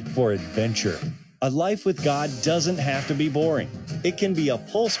made for adventure. A life with God doesn't have to be boring. It can be a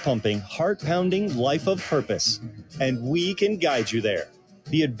pulse-pumping, heart-pounding life of purpose. And we can guide you there.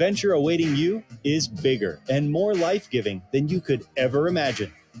 The adventure awaiting you is bigger and more life-giving than you could ever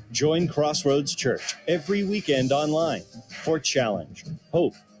imagine. Join Crossroads Church every weekend online for challenge,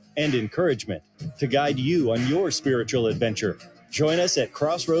 hope, and encouragement to guide you on your spiritual adventure. Join us at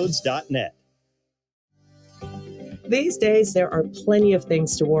crossroads.net. These days, there are plenty of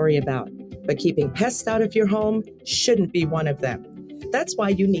things to worry about, but keeping pests out of your home shouldn't be one of them. That's why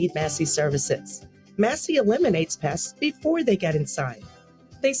you need Massey Services. Massey eliminates pests before they get inside.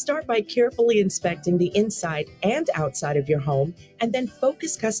 They start by carefully inspecting the inside and outside of your home and then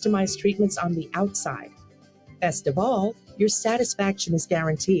focus customized treatments on the outside. Best of all, your satisfaction is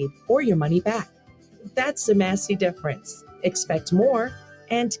guaranteed or your money back. That's the Massey difference. Expect more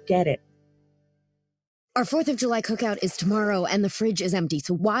and get it. Our 4th of July cookout is tomorrow, and the fridge is empty.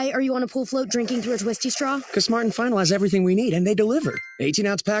 So why are you on a pool float drinking through a twisty straw? Because Smart & Final has everything we need, and they deliver.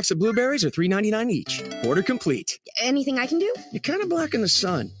 18-ounce packs of blueberries are $3.99 each. Order complete. Anything I can do? You're kind of blocking the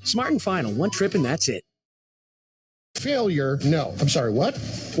sun. Smart & Final, one trip and that's it. Failure. No, I'm sorry. What?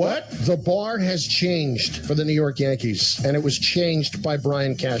 The bar has changed for the New York Yankees, and it was changed by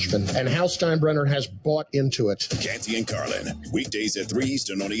Brian Cashman, and Hal Steinbrenner has bought into it. Canty and Carlin, weekdays at 3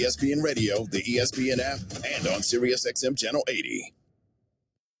 Eastern on ESPN Radio, the ESPN app, and on SiriusXM Channel 80.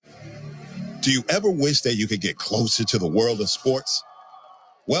 Do you ever wish that you could get closer to the world of sports?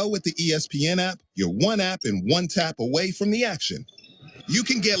 Well, with the ESPN app, you're one app and one tap away from the action. You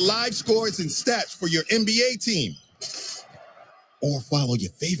can get live scores and stats for your NBA team, or follow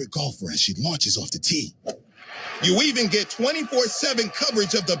your favorite golfer as she launches off the tee. You even get 24/7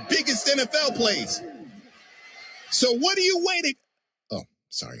 coverage of the biggest NFL plays. So what are you waiting? Oh,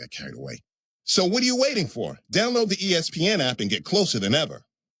 sorry, I got carried away. So what are you waiting for? Download the ESPN app and get closer than ever.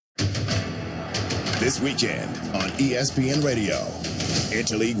 This weekend on ESPN Radio,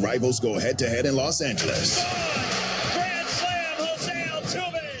 interleague rivals go head-to-head in Los Angeles. Grand slam, Jose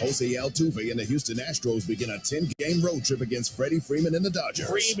Altuve. Jose Altuve and the Houston Astros begin a 10-game road trip against Freddie Freeman and the Dodgers.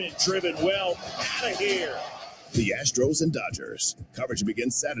 Freeman driven well out of here. The Astros and Dodgers. Coverage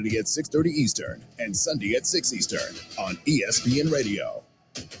begins Saturday at 6:30 Eastern and Sunday at 6 Eastern on ESPN Radio.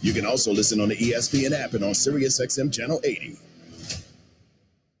 You can also listen on the ESPN app and on SiriusXM Channel 80.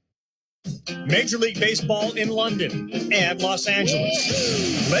 Major League Baseball in London and Los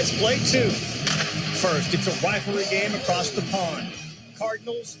Angeles. Let's play two. First, it's a rivalry game across the pond.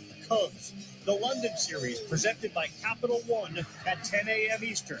 Cardinals, Cubs. The London series presented by Capital One at 10 a.m.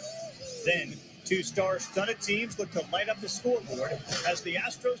 Eastern. Then, two star-studded teams look to light up the scoreboard as the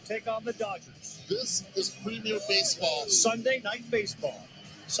Astros take on the Dodgers. This is Premier Baseball. Sunday Night Baseball.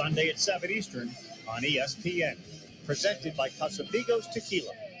 Sunday at 7 Eastern on ESPN. Presented by Casamigos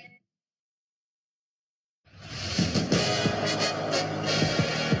Tequila.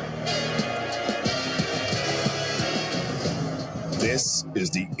 This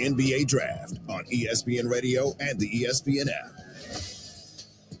is the NBA Draft on ESPN Radio and the ESPN app.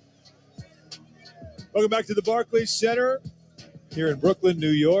 Welcome back to the Barclays Center here in Brooklyn,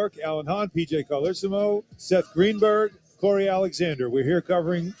 New York. Alan Hahn, PJ Carlissimo, Seth Greenberg, Corey Alexander. We're here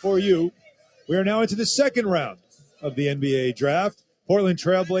covering for you. We are now into the second round of the NBA Draft. Portland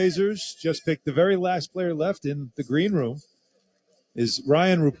Trailblazers just picked the very last player left in the green room is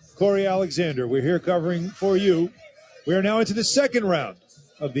Corey Alexander. We're here covering for you. We are now into the second round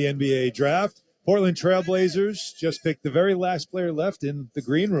of the NBA Draft. Portland Trailblazers just picked the very last player left in the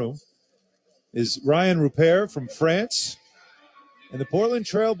green room is Ryan Rupert from France. And the Portland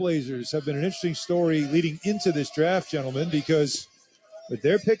Trailblazers have been an interesting story leading into this draft, gentlemen, because with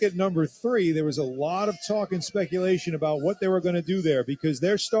their pick at number 3, there was a lot of talk and speculation about what they were going to do there because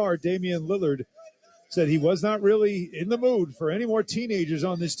their star, Damian Lillard, said he was not really in the mood for any more teenagers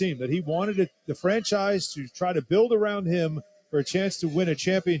on this team, that he wanted the franchise to try to build around him for a chance to win a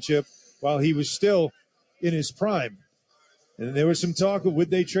championship while he was still in his prime. And there was some talk of would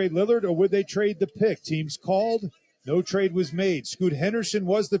they trade Lillard or would they trade the pick. Teams called. No trade was made. Scoot Henderson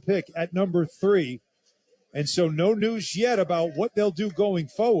was the pick at number 3. And so no news yet about what they'll do going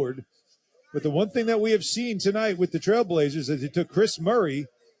forward. But the one thing that we have seen tonight with the Trailblazers is they took Chris Murray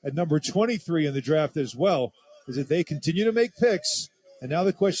at number 23 in the draft as well, is that they continue to make picks. And now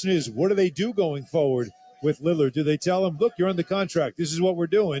the question is, what do they do going forward with Lillard? Do they tell him, look, you're on the contract. This is what we're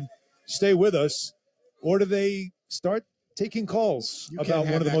doing. Stay with us. Or do they start taking calls about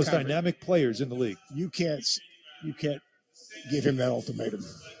one of the most dynamic players in the league? You can't give him that ultimatum.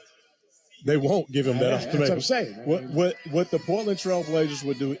 They won't give him that ultimatum. That's what I'm saying. What the Portland Trailblazers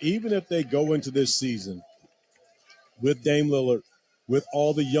would do, even if they go into this season with Dame Lillard, with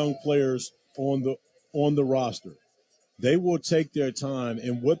all the young players on the roster, they will take their time.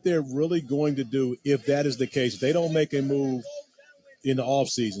 And what they're really going to do, if that is the case, if they don't make a move in the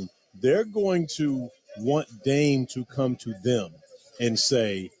offseason, they're going to want Dame to come to them and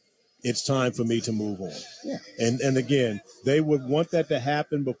say, it's time for me to move on. Yeah. And again, they would want that to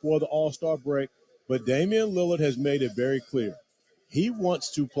happen before the All-Star break. But Damian Lillard has made it very clear. He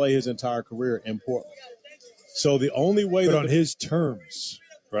wants to play his entire career in Portland. So the only way on his terms,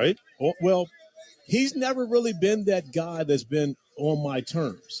 right? Well, he's never really been that guy that's been on my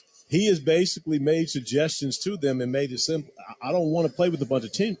terms. He has basically made suggestions to them and made it simple. I don't want to play with a bunch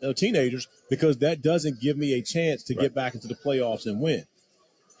of teenagers because that doesn't give me a chance to get back into the playoffs and win.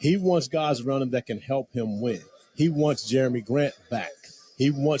 He wants guys around him that can help him win. He wants Jeremy Grant back.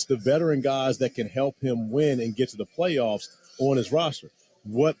 He wants the veteran guys that can help him win and get to the playoffs on his roster.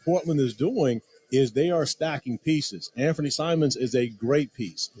 What Portland is doing is they are stacking pieces. Anthony Simons is a great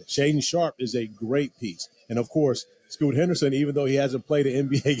piece. Shaden Sharp is a great piece. And, of course, Scoot Henderson, even though he hasn't played an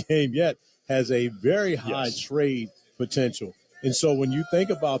NBA game yet, has a very high trade potential. And so when you think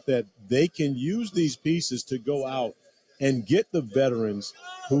about that, they can use these pieces to go out and get the veterans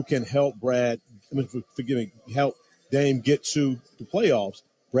who can help help Dame get to the playoffs.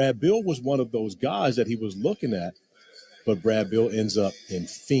 Brad Beal was one of those guys that he was looking at, but Brad Beal ends up in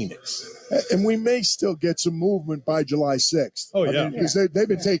Phoenix. And we may still get some movement by July 6th. Oh, yeah. Because they've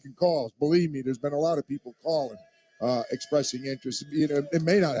been taking calls. Believe me, there's been a lot of people calling, expressing interest. You know, it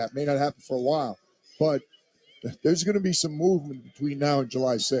may not happen for a while, but there's going to be some movement between now and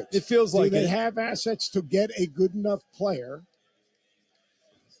July 6th. It feels like they have assets to get a good enough player,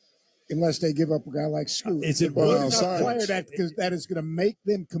 unless they give up a guy like Scoot. It's a good enough player that is going to make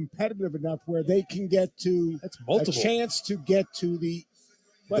them competitive enough where they can get to a chance to get to the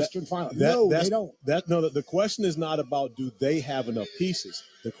Western Final. No, they don't. The question is not about do they have enough pieces.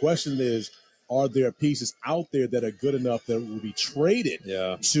 The question is, are there pieces out there that are good enough that will be traded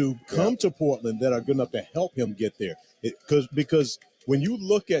to come to Portland that are good enough to help him get there? Because when you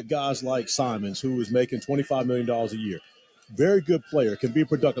look at guys like Simons, who is making $25 million a year, very good player, can be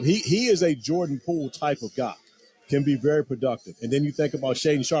productive. He is a Jordan Poole type of guy, can be very productive. And then you think about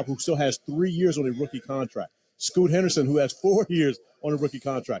Shaden Sharp, who still has 3 years on a rookie contract. Scoot Henderson, who has 4 years on a rookie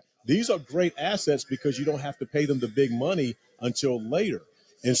contract. These are great assets because you don't have to pay them the big money until later.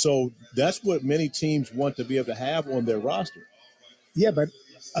 And so that's what many teams want to be able to have on their roster. Yeah, but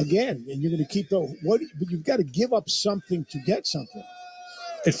again, and you're going to keep but you've got to give up something to get something.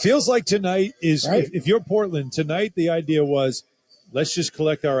 It feels like tonight is, right? If you're Portland, tonight the idea was, let's just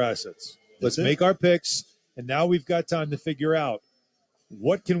collect our assets. Let's make our picks, and now we've got time to figure out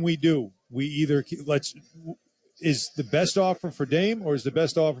what can we do. Is the best offer for Dame, or is the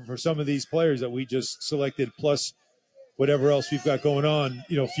best offer for some of these players that we just selected, plus whatever else we've got going on,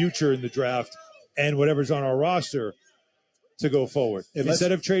 future in the draft, and whatever's on our roster to go forward.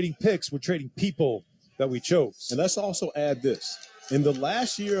 Instead of trading picks, we're trading people that we chose. And let's also add this. In the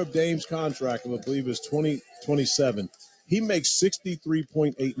last year of Dame's contract, I believe it's 2027, he makes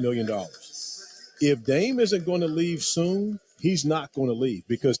 $63.8 million. If Dame isn't going to leave soon, he's not going to leave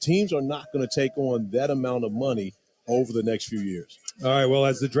because teams are not going to take on that amount of money over the next few years. All right, well,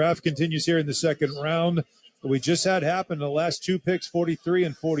 as the draft continues here in the second round, what we just had happen, the last two picks, 43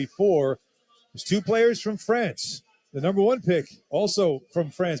 and 44, there's two players from France. The number one pick also from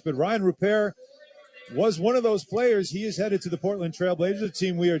France, but Ryan Rupert was one of those players. He is headed to the Portland Trailblazers, the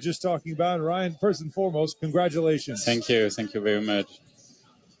team we are just talking about. And Ryan, first and foremost, congratulations. Thank you. Thank you very much.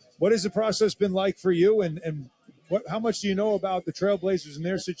 What has the process been like for you, and how much do you know about the Trailblazers and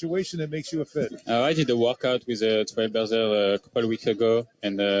their situation that makes you a fit? I did a workout with the Trailblazers a couple of weeks ago,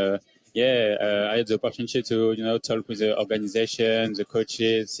 and I had the opportunity to talk with the organization, the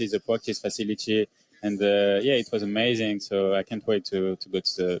coaches, see the practice facility, and it was amazing. So I can't wait to go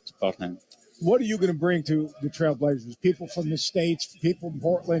to Portland. What are you going to bring to the Trailblazers? People from the States, people in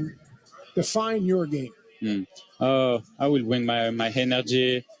Portland. Define your game. I will bring my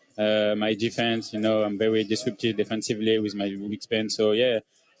energy, my defense. I'm very disruptive defensively with my weak span. So I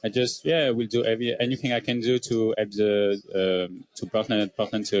will do anything I can do to help to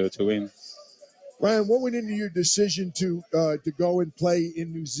Portland to win. Ryan, what went into your decision to go and play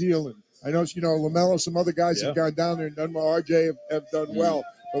in New Zealand? I know LaMelo, some other guys have gone down there and done well. RJ have done well.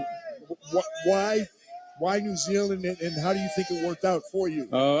 But why New Zealand, and how do you think it worked out for you?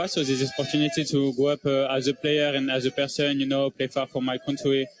 I saw this opportunity to go up as a player and as a person, play far from my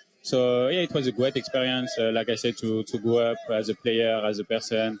country. So, it was a great experience, like I said, to go up as a player, as a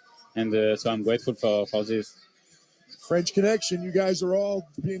person. And so I'm grateful for this. French connection, you guys are all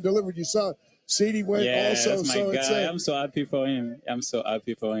being delivered. You saw Sadie went also. That's my guy. I'm so happy for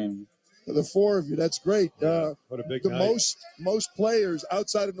him. The four of you, that's great. What a big night. most players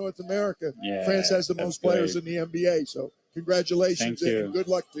outside of North America. France has the most players in the NBA. So congratulations. Thank you. And good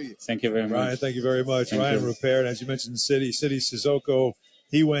luck to you. Thank you very much. Ryan, thank you very much. Thank Ryan you. Rupert, and as you mentioned, City Sissoko,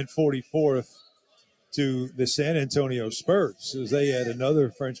 he went 44th to the San Antonio Spurs, as they add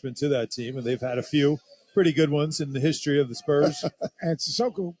another Frenchman to that team, and they've had a few pretty good ones in the history of the Spurs. And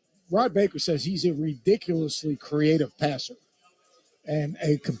Sissoko, Rod Baker says he's a ridiculously creative passer and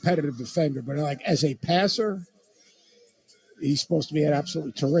a competitive defender. But as a passer, he's supposed to be an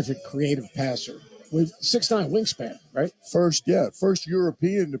absolutely terrific creative passer with 6'9" wingspan, right? First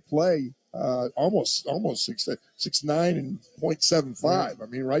European to play, almost 6'9" and 0.75. I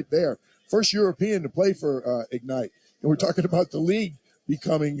mean, right there. First European to play for Ignite. And we're talking about the league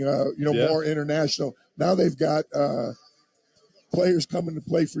becoming, more international. Now they've got players coming to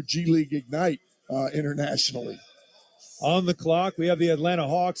play for G League Ignite. internationally. On the clock, we have the Atlanta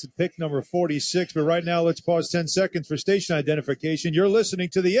Hawks at pick number 46. But right now, let's pause 10 seconds for station identification. You're listening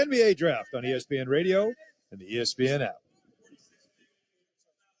to the NBA Draft on ESPN Radio and the ESPN app.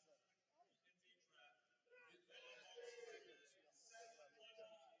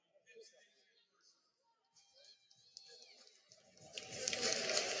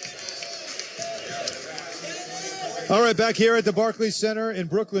 All right, back here at the Barclays Center in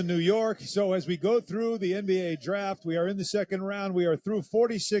Brooklyn, New York. So as we go through the NBA draft, we are in the second round. We are through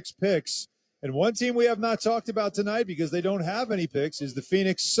 46 picks. And one team we have not talked about tonight because they don't have any picks is the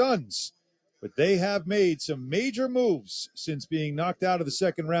Phoenix Suns. But they have made some major moves since being knocked out of the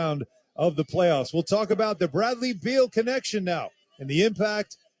second round of the playoffs. We'll talk about the Bradley Beal connection now and the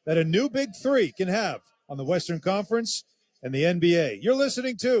impact that a new Big Three can have on the Western Conference and the NBA. You're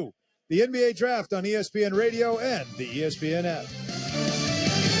listening to the NBA Draft on ESPN Radio and the ESPN app.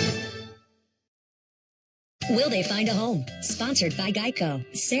 Will they find a home? Sponsored by Geico.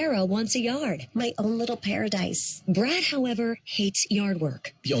 Sarah wants a yard. My own little paradise. Brad, however, hates yard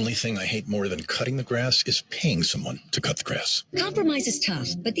work. The only thing I hate more than cutting the grass is paying someone to cut the grass. Compromise is tough,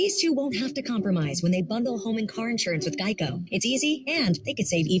 but these two won't have to compromise when they bundle home and car insurance with Geico. It's easy, and they could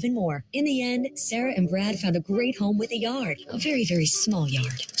save even more. In the end, Sarah and Brad found a great home with a yard. A very, very small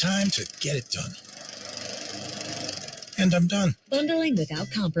yard. Time to get it done. And I'm done. Bundling without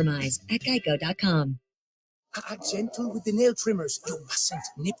compromise at Geico.com. Gentle with the nail trimmers. You mustn't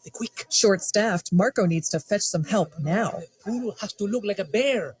nip the quick. Short-staffed, Marco needs to fetch some help now. The poodle has to look like a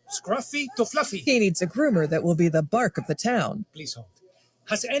bear. Scruffy to fluffy. He needs a groomer that will be the bark of the town. Please hold.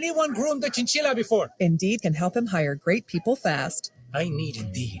 Has anyone groomed a chinchilla before? Indeed can help him hire great people fast. I need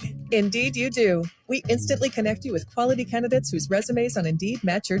Indeed. Indeed you do. We instantly connect you with quality candidates whose resumes on Indeed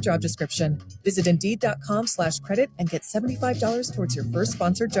match your job description. Visit Indeed.com/credit and get $75 towards your first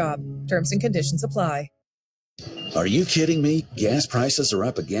sponsored job. Terms and conditions apply. Are you kidding me? Gas prices are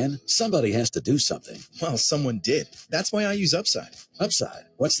up again? Somebody has to do something. Well, someone did. That's why I use Upside. Upside?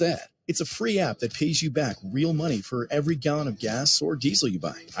 What's that? It's a free app that pays you back real money for every gallon of gas or diesel you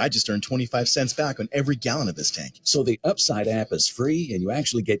buy. I just earned 25 cents back on every gallon of this tank. So the Upside app is free and you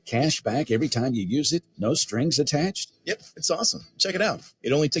actually get cash back every time you use it? No strings attached? Yep, it's awesome. Check it out.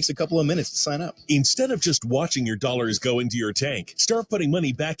 It only takes a couple of minutes to sign up. Instead of just watching your dollars go into your tank, start putting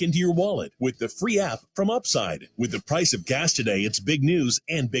money back into your wallet with the free app from Upside. With the price of gas today, it's big news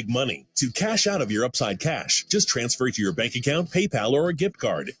and big money. To cash out of your Upside cash, just transfer it to your bank account, PayPal, or a gift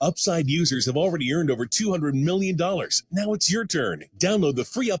card. Upside users have already earned over $200 million. Now it's your turn. Download the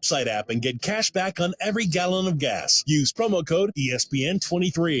free Upside app and get cash back on every gallon of gas. Use promo code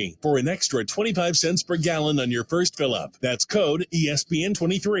ESPN23 for an extra 25 cents per gallon on your first fill up. That's code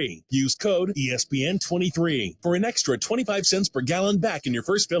ESPN23. Use code ESPN23 for an extra 25 cents per gallon back in your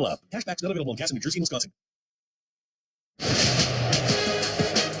first fill up. Cashback's not available in gas in New Jersey and Wisconsin.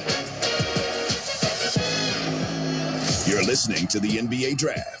 You're listening to the NBA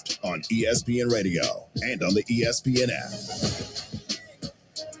Draft on ESPN Radio and on the ESPN app.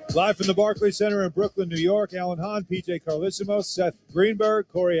 Live from the Barclays Center in Brooklyn, New York, Alan Hahn, PJ Carlissimo, Seth Greenberg,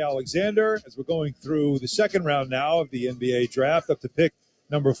 Corey Alexander, as we're going through the second round now of the NBA Draft up to pick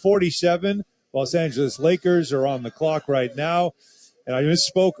number 47. Los Angeles Lakers are on the clock right now. And I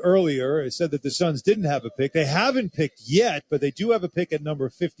misspoke earlier. I said that the Suns didn't have a pick. They haven't picked yet, but they do have a pick at number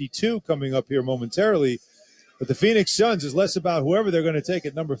 52 coming up here momentarily. But the Phoenix Suns is less about whoever they're going to take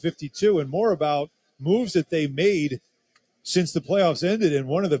at number 52 and more about moves that they made since the playoffs ended. And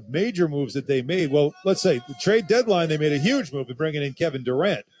one of the major moves that they made, well, let's say the trade deadline, they made a huge move in bringing in Kevin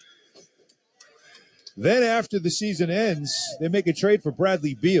Durant. Then after the season ends, they make a trade for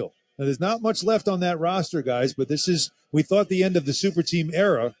Bradley Beal. Now, there's not much left on that roster, guys, but this is, we thought, the end of the super team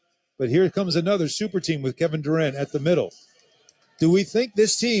era. But here comes another super team with Kevin Durant at the middle. Do we think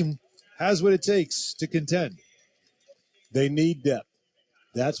this team has what it takes to contend? They need depth.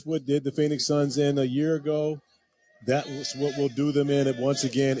 That's what did the Phoenix Suns in a year ago. That was what will do them in once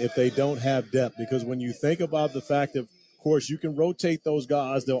again if they don't have depth. Because when you think about the fact that, of course, you can rotate those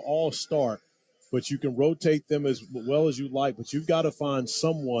guys, they'll all start, but you can rotate them as well as you like. But you've got to find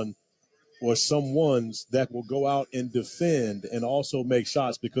someone or someones that will go out and defend and also make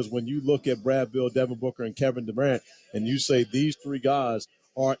shots. Because when you look at Brad Beal, Devin Booker, and Kevin Durant, and you say these three guys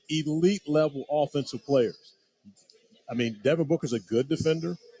are elite level offensive players. I mean, Devin Booker's a good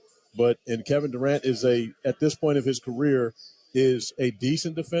defender, and Kevin Durant is at this point of his career, is a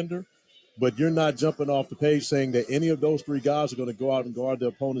decent defender. But you're not jumping off the page saying that any of those three guys are going to go out and guard the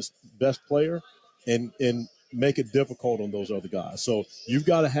opponent's best player. And make it difficult on those other guys. So you've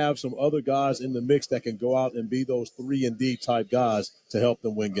got to have some other guys in the mix that can go out and be those 3-and-D type guys to help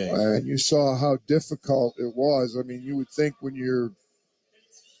them win games. And you saw how difficult it was. I mean, you would think when you're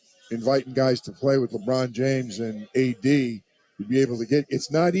inviting guys to play with LeBron James and AD, you'd be able to get –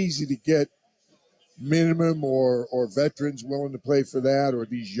 it's not easy to get minimum or veterans willing to play for that, or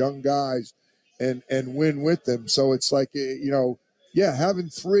these young guys and win with them. So it's like, having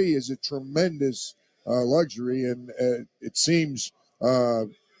 3 is a tremendous luxury, and it seems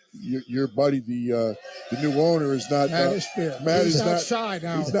your buddy, the new owner, is not. Matt is not shy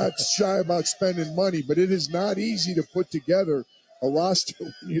now. He's not shy about spending money, but it is not easy to put together a roster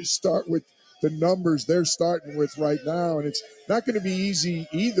when you start with the numbers they're starting with right now, and it's not going to be easy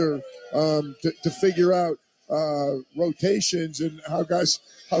either to figure out rotations and how guys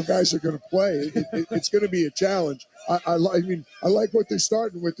are going to play. It's going to be a challenge. I like what they're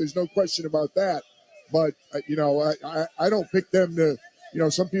starting with. There's no question about that. But I don't pick them to.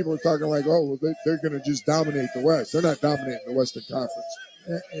 Some people are talking like, oh, well, they're going to just dominate the West. They're not dominating the Western Conference.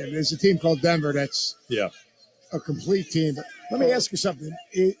 And there's a team called Denver that's a complete team. But let me ask you something.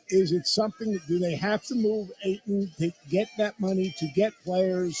 Is it something, do they have to move Ayton to get that money, to get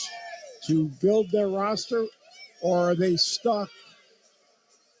players, to build their roster? Or are they stuck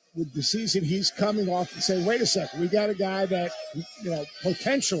with the season he's coming off and say, wait a second, we got a guy that,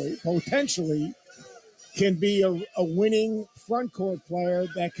 potentially can be a winning front court player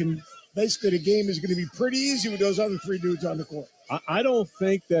that can basically the game is going to be pretty easy with those other 3 dudes on the court. I don't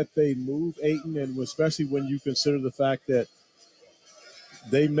think that they move Ayton, and especially when you consider the fact that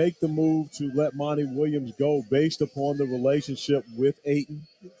they make the move to let Monty Williams go based upon the relationship with Ayton.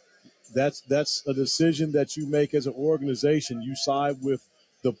 That's a decision that you make as an organization. You side with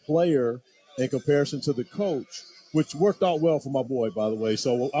the player in comparison to the coach, which worked out well for my boy, by the way.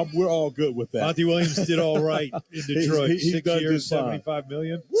 So we're all good with that. Monty Williams did all right in Detroit. He 6 years, $75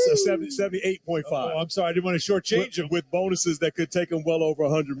 million. 78.5. Oh, I'm sorry. I didn't want to shortchange him. With bonuses that could take him well over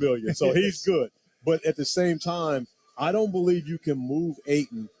 $100 million. So he's good. But at the same time, I don't believe you can move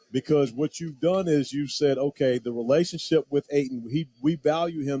Ayton, because what you've done is you said, okay, the relationship with Ayton, we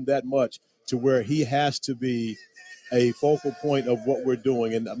value him that much to where he has to be a focal point of what we're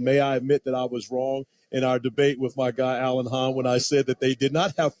doing. And may I admit that I was wrong in our debate with my guy Alan Hahn when I said that they did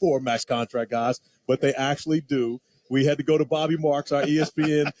not have 4 max contract guys, but they actually do. We had to go to Bobby Marks, our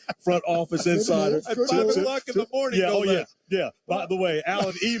ESPN front office insider. At 5 o'clock in the morning. Yeah. By the way,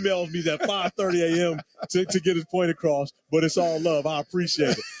 Alan emailed me at 5:30 a.m. to get his point across, but it's all love. I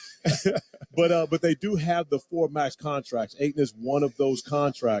appreciate it. But they do have the 4 max contracts. Ayton is one of those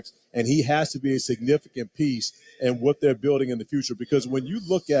contracts, and he has to be a significant piece in what they're building in the future. Because when you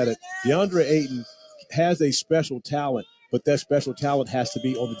look at it, DeAndre Ayton has a special talent, but that special talent has to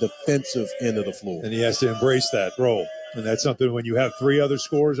be on the defensive end of the floor. And he has to embrace that role. And that's something when you have 3 other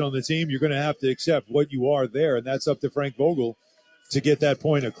scorers on the team, you're going to have to accept what you are there. And that's up to Frank Vogel to get that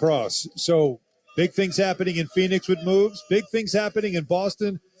point across. So big things happening in Phoenix with moves, big things happening in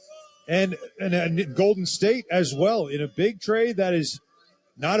Boston and Golden State as well in a big trade that is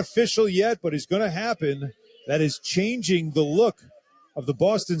not official yet, but is going to happen. That is changing the look of the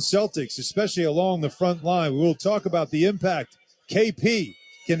Boston Celtics, especially along the front line. We will talk about the impact KP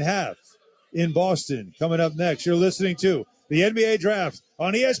can have in Boston coming up next. You're listening to the NBA Draft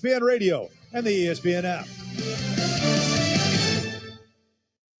on ESPN Radio and the ESPN app.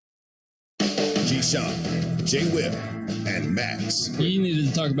 G-Sean, J-Will, and Max. You needed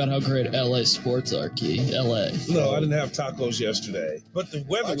to talk about how great LA sports are, Key. LA. No, I didn't have tacos yesterday, but the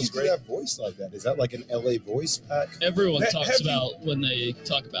weather was great. Why do you that voice like that? Is that like an LA voice pack? Everyone talks about when they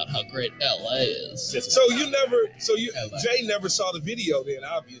talk about how great LA is. Jay never saw the video then,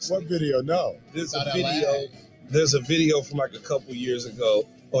 obviously. What video? No. There's a video from like a couple years ago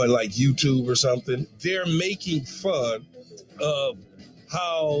on like YouTube or something. They're making fun of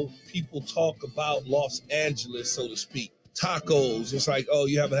how people talk about Los Angeles, so to speak. Tacos. It's like, oh,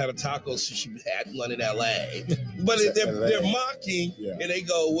 you haven't had a taco since you had one in L.A. But they're mocking, and they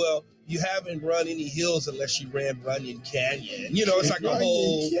go, well, you haven't run any hills unless you ran Runyon Canyon. It's like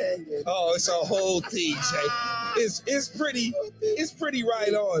it's a whole thing, Jay. It's pretty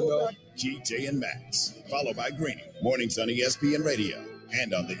right on, though. GJ and Max, followed by Greeny. Mornings on ESPN Radio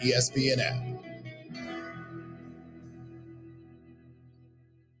and on the ESPN app.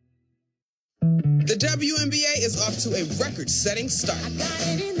 The WNBA is off to a record-setting start.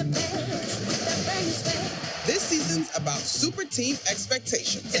 This season's about super team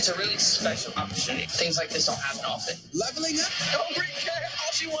expectations. It's a really special opportunity. Things like this don't happen often. Leveling up. Don't bring care.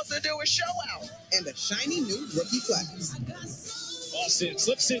 All she wants to do is show out. And a shiny new rookie class. Boston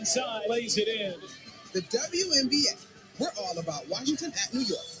slips inside, lays it in. The WNBA. We're all about Washington at New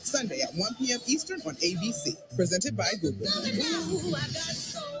York, Sunday at 1 p.m. Eastern on ABC. Presented by Google.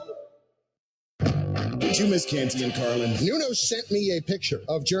 Did you miss Canty and Carlin? Nuno sent me a picture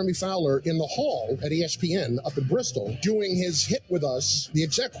of Jeremy Fowler in the hall at ESPN up in Bristol doing his hit with us. The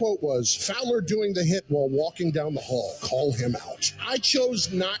exact quote was, "Fowler doing the hit while walking down the hall. Call him out." I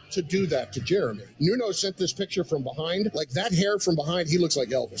chose not to do that to Jeremy. Nuno sent this picture from behind. Like that hair from behind, he looks like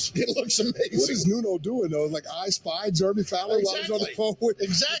Elvis. It looks amazing. What is Nuno doing, though? Like, I spy Jeremy Fowler while he's on the phone with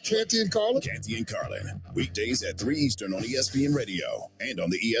Canty and Carlin? Canty and Carlin, weekdays at 3 Eastern on ESPN Radio and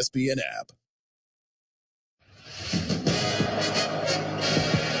on the ESPN app.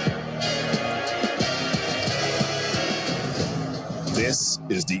 This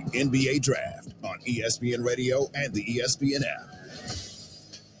is the NBA Draft on ESPN Radio and the ESPN app.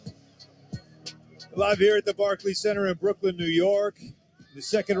 Live here at the Barclays Center in Brooklyn, New York. The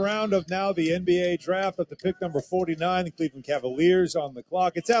second round of now the NBA Draft at the pick number 49, the Cleveland Cavaliers on the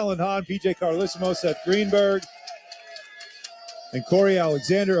clock. It's Alan Hahn, PJ Carlissimo, Seth Greenberg, and Corey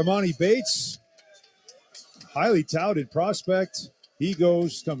Alexander. Amani Bates, highly touted prospect. He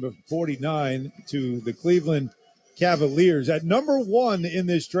goes number 49 to the Cleveland Cavaliers. At number 1 in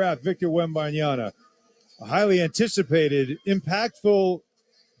this draft, Victor Wembanyama, a highly anticipated, impactful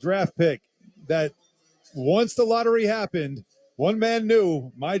draft pick that once the lottery happened, one man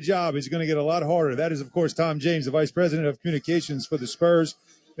knew my job is going to get a lot harder. That is, of course, Tom James, the Vice President of Communications for the Spurs.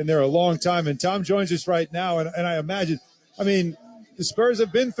 Been there a long time, and Tom joins us right now. And I imagine, I mean, the Spurs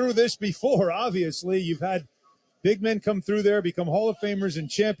have been through this before, obviously. You've had big men come through there, become Hall of Famers and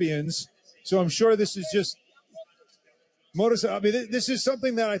champions. So I'm sure this is just this is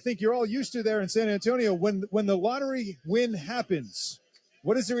something that I think you're all used to there in San Antonio. When the lottery win happens,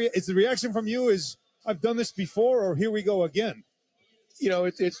 what is the reaction from you? Is I've done this before, or here we go again? You know,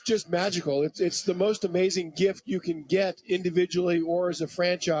 it's just magical. It's the most amazing gift you can get individually or as a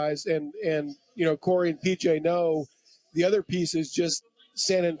franchise. And you know, Corey and PJ know the other piece is just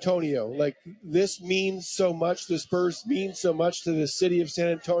San Antonio. Like, this means so much. The Spurs mean so much to the city of San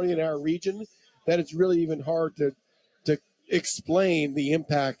Antonio and our region that it's really even hard to explain the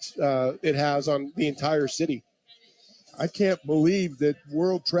impact it has on the entire city. I can't believe that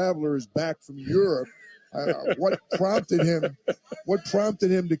World Traveler is back from Europe. What prompted him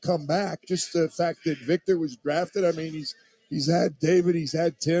to come back? Just the fact that Victor was drafted. I mean, he's had David, he's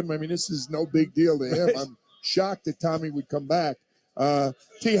had Tim. I mean, this is no big deal to him. I'm shocked that Tommy would come back.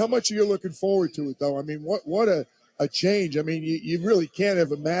 T, how much are you looking forward to it, though? I mean, what a change. I mean, you really can't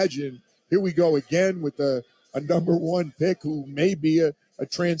have imagined. Here we go again with a number 1 pick who may be a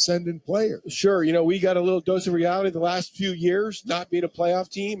transcendent player. Sure. You know, we got a little dose of reality the last few years, not being a playoff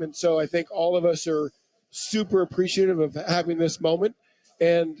team. And so I think all of us are super appreciative of having this moment.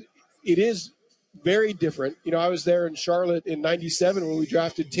 And it is very different. You know, I was there in Charlotte in '97 when we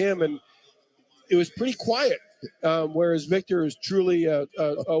drafted Tim, and it was pretty quiet. Whereas Victor is truly a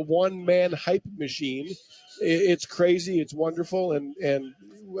one-man hype machine. It's crazy. It's wonderful. And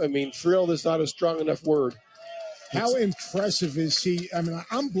I mean, thrilled is not a strong enough word. How impressive is he? I mean,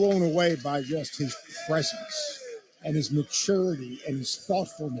 I'm blown away by just his presence and his maturity and his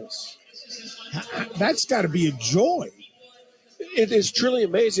thoughtfulness. That's got to be a joy. It is truly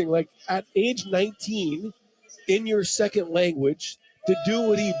amazing. Like, at age 19, in your second language, to do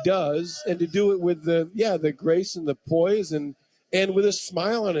what he does and to do it with the grace and the poise and with a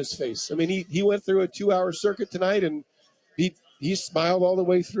smile on his face. I mean, he went through a 2-hour circuit tonight, and he smiled all the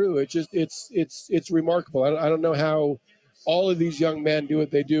way through. It's remarkable. I don't know how all of these young men do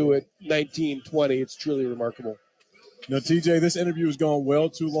what they do at 19, 20. It's truly remarkable. Now, TJ, this interview has gone well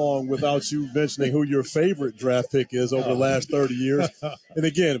too long without you mentioning who your favorite draft pick is over the last 30 years. And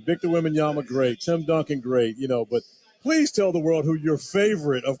again, Victor Wembanyama, great. Tim Duncan, great. You know, but please tell the world who your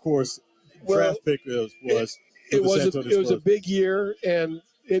favorite, of course, draft pick was. It was a big year, and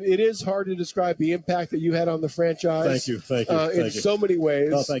it is hard to describe the impact that you had on the franchise. Thank you. In so many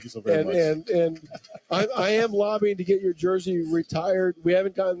ways. Oh, thank you so very much. And I am lobbying to get your jersey retired. We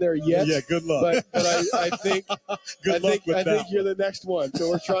haven't gotten there yet. Yeah, good luck. But I think I think you're the next one. So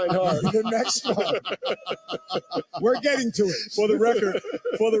we're trying hard. The next one. We're getting to it. For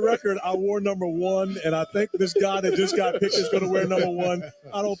the record, I wore number 1, and I think this guy that just got picked is going to wear number 1.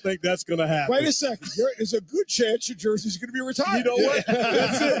 I don't think that's going to happen. Wait a second. There's a good chance your jersey's going to be retired. You know what?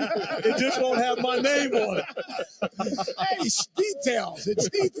 That's it. It just won't have my name on it. Hey, it's details. It's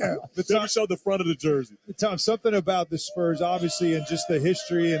details. Let me show the front of the jersey. Tom, something about the Spurs, obviously, and just the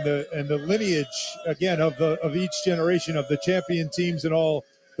history and the lineage again of each generation of the champion teams and all.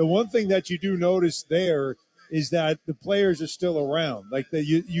 The one thing that you do notice there is that the players are still around. Like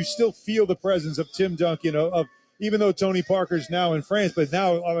you still feel the presence of Tim Duncan, of even though Tony Parker's now in France, but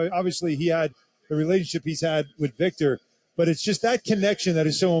now obviously he had the relationship he's had with Victor. But it's just that connection that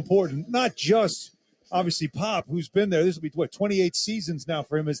is so important, not just obviously Pop, who's been there. This will be, 28 seasons now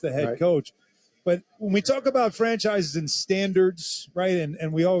for him as the head coach. But when we talk about franchises and standards, right,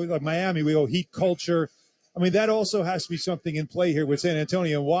 and we always, like Miami, we go Heat culture. I mean, that also has to be something in play here with San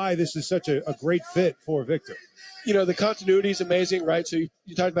Antonio and why this is such a great fit for Victor. You know, the continuity is amazing, right? So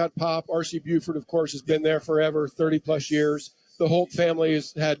you talked about Pop. R.C. Buford, of course, has been there forever, 30-plus years. The Holt family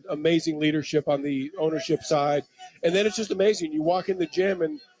has had amazing leadership on the ownership side. And then it's just amazing. You walk in the gym,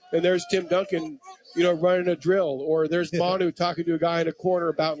 and there's Tim Duncan, you know, running a drill. Or there's Manu talking to a guy in a corner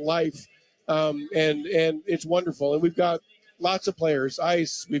about life. And it's wonderful. And we've got lots of players.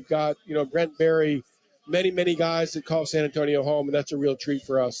 Ice, we've got, you know, Brent Berry, many guys that call San Antonio home, and that's a real treat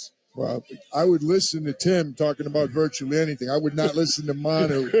for us. Well, I would listen to Tim talking about virtually anything. I would not listen to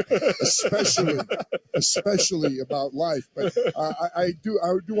Manu, especially about life. But I do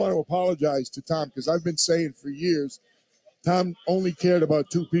want to apologize to Tom, because I've been saying for years, Tom only cared about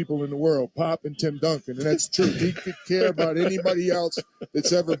two people in the world, Pop and Tim Duncan, and that's true. He could care about anybody else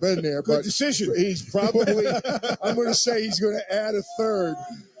that's ever been there. Good but decision. He's probably, I'm going to say he's going to add a third.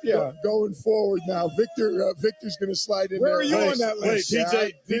 Yeah, going forward now, Victor's going to slide in. Where there. are you on that list?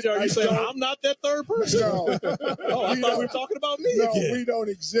 Wait, TJ, are you saying I'm not that third person? No. I thought we were talking about me No, again. we don't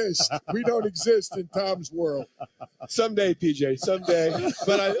exist. We don't exist in Tom's world. Someday, PJ, someday.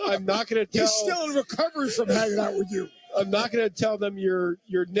 But I'm not going to tell. He's still in recovery from hanging out with you. I'm not going to tell them your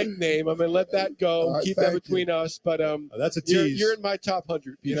nickname. I'm going to let that go. Keep that between us. But that's a tease. You're in my top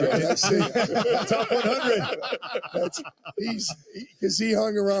 100, PJ. Yeah, that's it. Top 100. Because he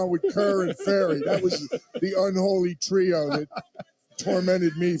hung around with Kerr and Ferry. That was the unholy trio that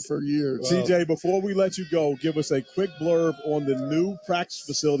tormented me for years. TJ, before we let you go, give us a quick blurb on the new practice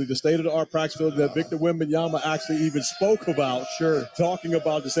facility, the state-of-the-art practice facility that Victor Wembanyama actually even spoke about. Sure. Talking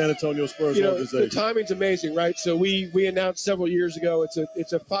about the San Antonio Spurs organization. The timing's amazing, right? So we announced several years ago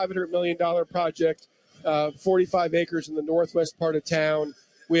it's a $500 million project, 45 acres in the northwest part of town.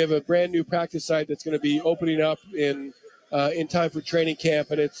 We have a brand new practice site that's going to be opening up in time for training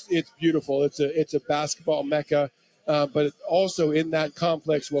camp, and it's beautiful. It's a basketball mecca. But also in that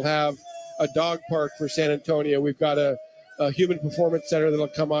complex, we'll have a dog park for San Antonio. We've got a human performance center that'll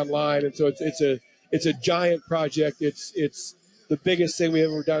come online, and so it's a giant project. It's the biggest thing we've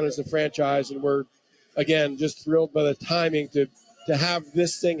ever done as a franchise, and we're again just thrilled by the timing to have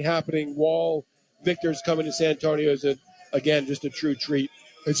this thing happening while Victor's coming to San Antonio is again just a true treat.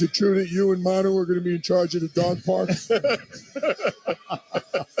 Is it true that you and Manu are going to be in charge of the dog park?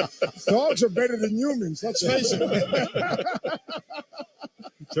 Dogs are better than humans, let's face it.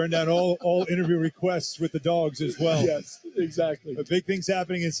 Turn down all interview requests with the dogs as well. Yes, exactly. But big things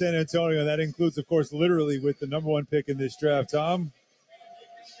happening in San Antonio, and that includes, of course, literally with the number one pick in this draft. Tom,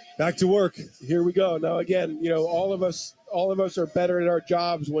 back to work. Here we go. Now, again, you know, all of us are better at our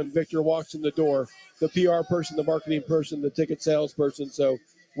jobs when Victor walks in the door. The PR person, the marketing person, the ticket sales person. So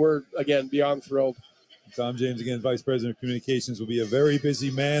we're, again, beyond thrilled. Tom James, again, Vice President of Communications, will be a very busy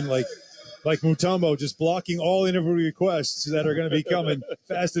man like Mutombo, just blocking all interview requests that are going to be coming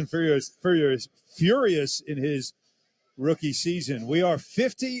fast and furious in his rookie season. We are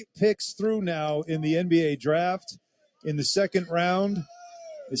 50 picks through now in the NBA draft in the second round.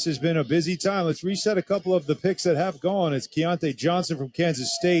 This has been a busy time. Let's reset a couple of the picks that have gone. It's Keontae Johnson from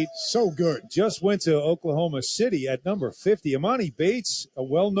Kansas State. So good. Just went to Oklahoma City at number 50. Amani Bates, a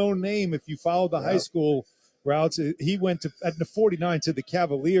well-known name if you follow the high school routes. He went at the 49 to the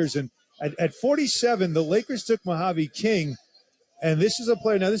Cavaliers. And at 47, the Lakers took Mojave King. And this is a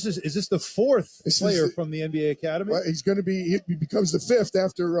player. Now, is this the fourth player from the NBA Academy? Well, he becomes the fifth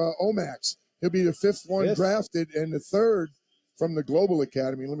after Omax. He'll be the fifth one drafted and the third from the Global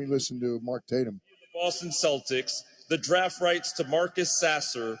Academy. Let me listen to Mark Tatum. Boston Celtics, the draft rights to Marcus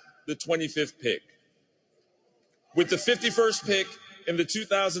Sasser, the 25th pick. With the 51st pick in the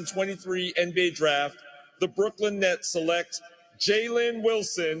 2023 NBA draft, the Brooklyn Nets select Jalen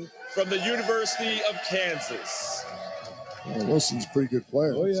Wilson from the University of Kansas. Wilson's a pretty good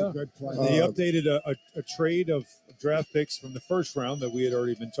player. Oh, yeah. A good player. They updated a trade of draft picks from the first round that we had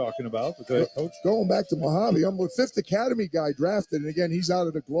already been talking about. Okay, Coach. Going back to Mojave, I'm a fifth Academy guy drafted. And again, he's out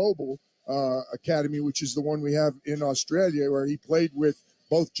of the Global Academy, which is the one we have in Australia, where he played with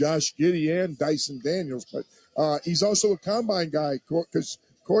both Josh Giddey and Dyson Daniels. But he's also a combine guy, because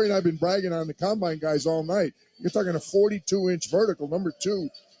Corey and I have been bragging on the combine guys all night. You're talking a 42-inch vertical, number 2,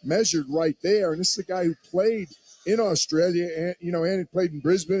 measured right there. And this is the guy who played in Australia, and he played in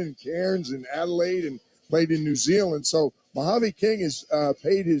Brisbane and Cairns and Adelaide and played in New Zealand. So Mojave King has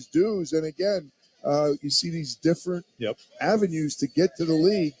paid his dues. And again, you see these different avenues to get to the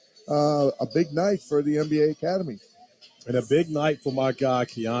league. A big night for the NBA Academy. And a big night for my guy,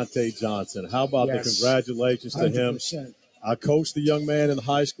 Keontae Johnson. How about the congratulations to 100%. Him? I coached the young man in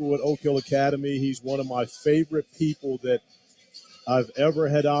high school at Oak Hill Academy. He's one of my favorite people that I've ever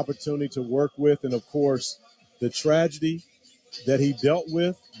had opportunity to work with. And, of course, the tragedy that he dealt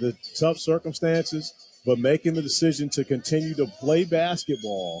with, the tough circumstances, but making the decision to continue to play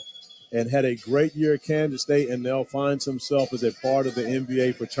basketball and had a great year at Kansas State and now finds himself as a part of the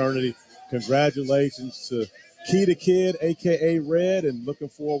NBA fraternity. Congratulations to Keita Kid, a.k.a. Red, and looking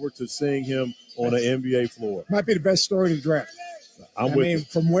forward to seeing him on an NBA floor. Might be the best story of the draft. I mean,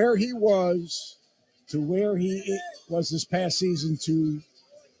 from where he was to where he was this past season to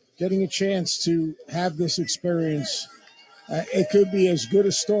getting a chance to have this experience, it could be as good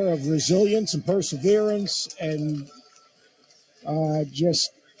a story of resilience and perseverance and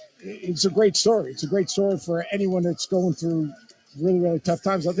it's a great story. It's a great story for anyone that's going through really, really tough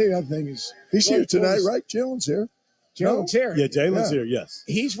times. I think the other thing is he's here tonight, right? Jalen's here. Jalen's here. Yeah, Jalen's here, yes.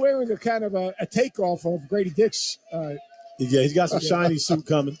 He's wearing a kind of a takeoff of Grady Dick's. Yeah, he's got some shiny suit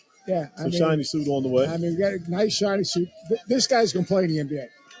coming. Yeah. Shiny suit on the way. I mean, we got a nice shiny suit. This guy's going to play in the NBA.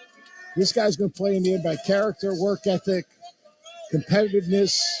 This guy's going to play in the NBA by character, work ethic,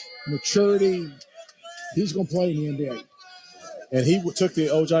 competitiveness, maturity. He's going to play in the NBA. And he took the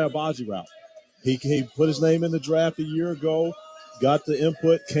Ojai Abaji route. He put his name in the draft a year ago, got the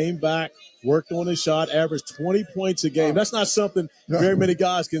input, came back, worked on his shot, averaged 20 points a game. That's not something very many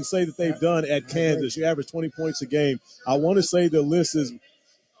guys can say that they've done at Kansas. You average 20 points a game. I want to say the list is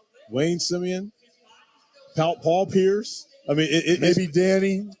Wayne Simeon, Paul Pierce. I mean, maybe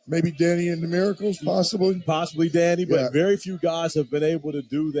Danny and the Miracles, possibly Danny, but very few guys have been able to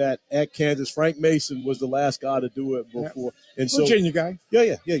do that at Kansas. Frank Mason was the last guy to do it before, and so Virginia guy.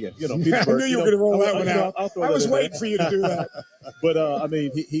 Yeah. You know, I knew you were going to roll that one out. I was waiting for you to do that. But I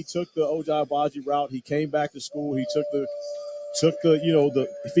mean, he took the Ojai Abaji route. He came back to school. He took the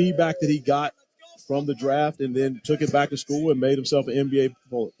the feedback that he got from the draft, and then took it back to school and made himself an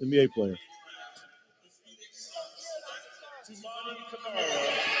NBA player.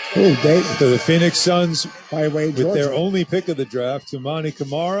 So the Phoenix Suns, by the way, with their only pick of the draft, Toumani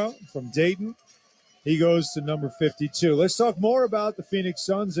Camara from Dayton, he goes to number 52. Let's talk more about the Phoenix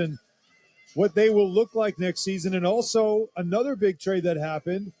Suns and what they will look like next season, and also another big trade that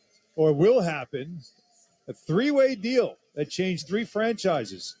happened or will happen, a three-way deal that changed three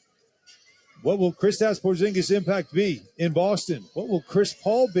franchises. What will Kristaps Porzingis' impact be in Boston? What will Chris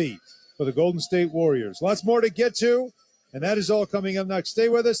Paul be for the Golden State Warriors? Lots more to get to. And that is all coming up next. Stay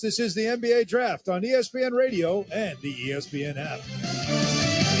with us. This is the NBA Draft on ESPN Radio and the ESPN app.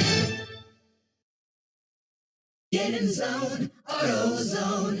 Get in zone,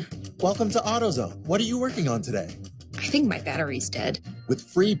 AutoZone. Welcome to AutoZone. What are you working on today? I think my battery's dead. With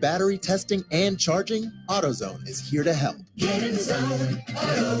free battery testing and charging, AutoZone is here to help. Get in zone,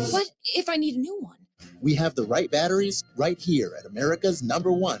 AutoZone. What if I need a new one? We have the right batteries right here at America's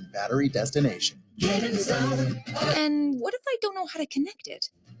 #1 battery destination. Get in zone. And what if I don't know how to connect it?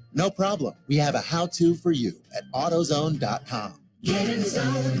 No problem. We have a how-to for you at AutoZone.com. Get in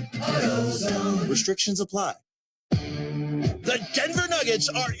zone, AutoZone. Restrictions apply. The Denver Nuggets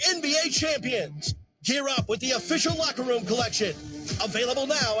are NBA champions. Gear up with the official locker room collection. Available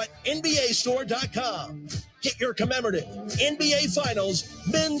now at NBAstore.com. Get your commemorative NBA Finals,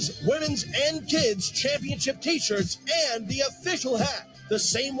 men's, women's, and kids championship t-shirts and the official hat. The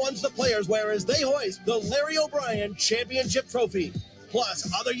same ones the players wear as they hoist the Larry O'Brien Championship Trophy.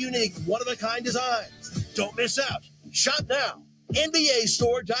 Plus other unique one-of-a-kind designs. Don't miss out. Shop now.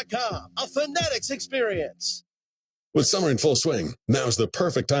 NBAstore.com. A Fanatics experience. With summer in full swing, now's the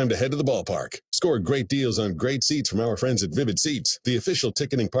perfect time to head to the ballpark. Score great deals on great seats from our friends at Vivid Seats, the official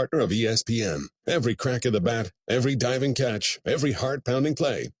ticketing partner of ESPN. Every crack of the bat, every diving catch, every heart-pounding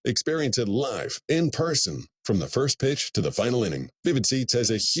play. Experience it live, in person, from the first pitch to the final inning. Vivid Seats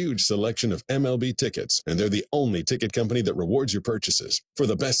has a huge selection of MLB tickets, and they're the only ticket company that rewards your purchases. For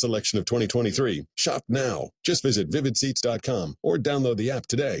the best selection of 2023, shop now. Just visit VividSeats.com or download the app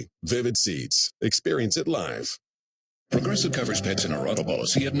today. Vivid Seats. Experience it live. Progressive covers pets in our auto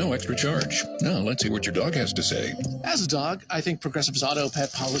policy at no extra charge. Now, let's hear what your dog has to say. As a dog, I think Progressive's auto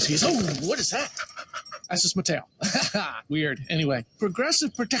pet policies... Oh, what is that? That's just my tail. Weird. Anyway,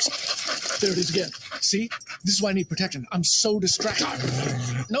 Progressive protects... There it is again. See? This is why I need protection. I'm so distracted.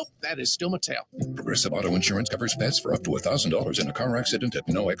 Nope, that is still my tail. Progressive Auto Insurance covers pets for up to $1,000 in a car accident at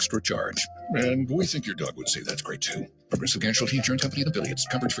no extra charge. And we think your dog would say that's great too. Progressive Casualty Insurance Company and affiliates.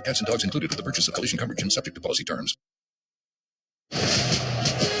 Coverage for cats and dogs included with the purchase of collision coverage and subject to policy terms.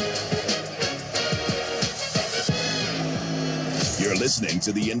 You're listening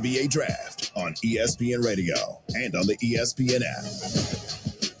to the NBA Draft on ESPN Radio and on the ESPN app.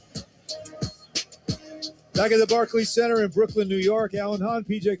 Back at the Barclays Center in Brooklyn, New York, Alan Hahn,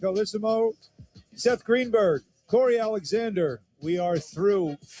 PJ Colissimo, Seth Greenberg, Corey Alexander. We are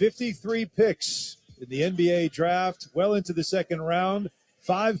through 53 picks in the NBA Draft, well into the second round.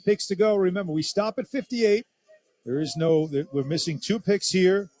 5 picks to go. Remember, we stop at 58. We're missing 2 picks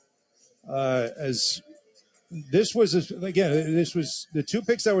here. This was the 2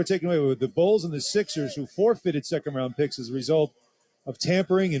 picks that were taken away with the Bulls and the Sixers, who forfeited second-round picks as a result of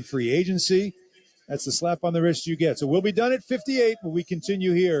tampering in free agency. That's the slap on the wrist you get. So we'll be done at 58, but we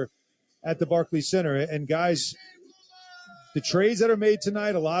continue here at the Barclays Center. And, guys, the trades that are made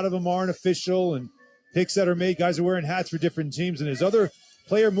tonight, a lot of them aren't official, and picks that are made, guys are wearing hats for different teams. And there's other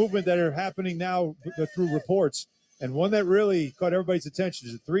player movement that are happening now through reports. And one that really caught everybody's attention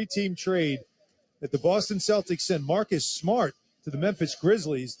is a 3-team trade that the Boston Celtics send Marcus Smart to the Memphis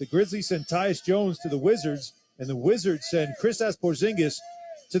Grizzlies. The Grizzlies send Tyus Jones to the Wizards, and the Wizards send Kristaps Porzingis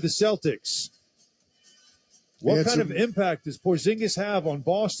to the Celtics. What kind of impact does Porzingis have on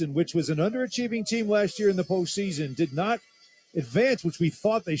Boston, which was an underachieving team last year in the postseason, did not advance, which we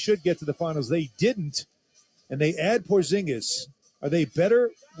thought they should get to the finals? They didn't, and they add Porzingis. Are they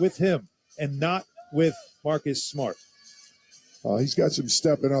better with him and not with Marcus Smart? He's got some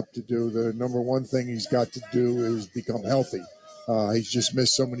stepping up to do. The number one thing he's got to do is become healthy. He's just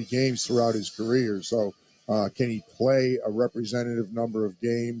missed so many games throughout his career. So can he play a representative number of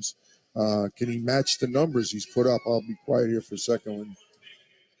games? Can he match the numbers he's put up? I'll be quiet here for a second.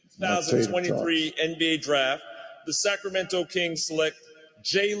 2023 NBA Draft, the Sacramento Kings select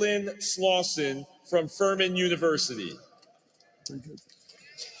Jalen Slauson from Furman University. Very good.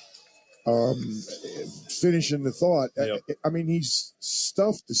 Finishing the thought, I mean, he's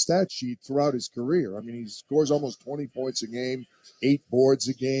stuffed the stat sheet throughout his career. I mean, he scores almost 20 points a game, 8 boards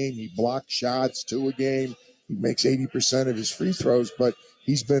a game. He blocks shots 2 a game. He makes 80% of his free throws, but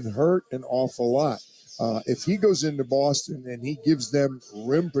he's been hurt an awful lot. If he goes into Boston and he gives them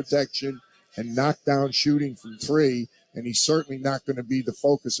rim protection and knockdown shooting from 3, and he's certainly not going to be the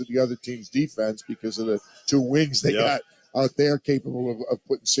focus of the other team's defense because of the 2 wings they got out there capable of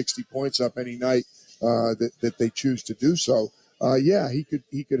putting 60 points up any night that they choose to do so.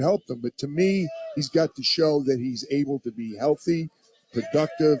 He could help them. But to me, he's got to show that he's able to be healthy,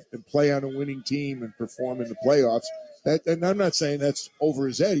 productive, and play on a winning team and perform in the playoffs. And I'm not saying that's over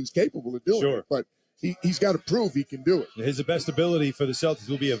his head. He's capable of doing it, but he's got to prove he can do it. His best ability for the Celtics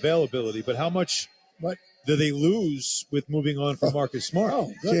will be availability, but how much do they lose with moving on from Marcus Smart?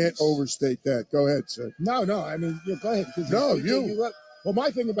 Oh, can't overstate that. Go ahead, sir. No. I mean, go ahead. No, you. Well, my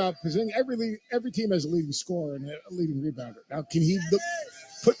thing about Porzingis, every team has a leading scorer and a leading rebounder. Now, can he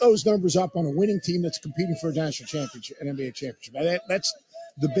put those numbers up on a winning team that's competing for a national championship, an NBA championship? That's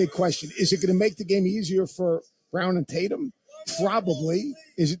the big question. Is it going to make the game easier for Brown and Tatum? Probably.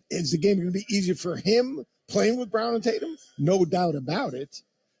 Is the game going to be easier for him playing with Brown and Tatum? No doubt about it.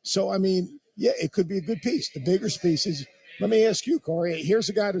 So, I mean, yeah, it could be a good piece. The bigger piece is, let me ask you, Corey, here's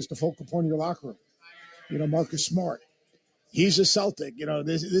a guy that's the focal point of your locker room. Marcus Smart. He's a Celtic.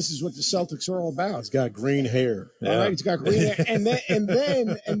 This is what the Celtics are all about. He's got green hair. All right, he's got green hair. And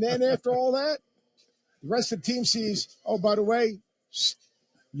then after all that, the rest of the team sees, oh, by the way,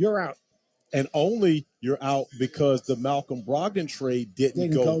 you're out. And only you're out because the Malcolm Brogdon trade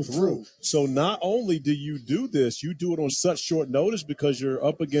didn't go through. So not only do you do this, you do it on such short notice because you're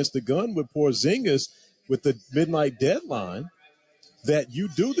up against the gun with Porzingis with the midnight deadline, that you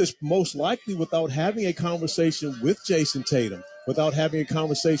do this most likely without having a conversation with Jason Tatum, without having a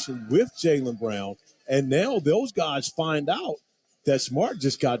conversation with Jaylen Brown. And now those guys find out that Smart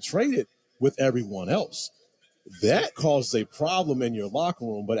just got traded with everyone else. That causes a problem in your locker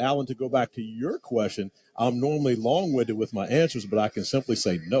room. But, Alan, to go back to your question, I'm normally long-winded with my answers, but I can simply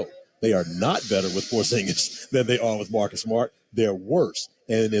say no. They are not better with Porzingis than they are with Marcus Smart. They're worse.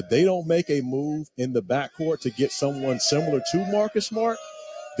 And if they don't make a move in the backcourt to get someone similar to Marcus Smart,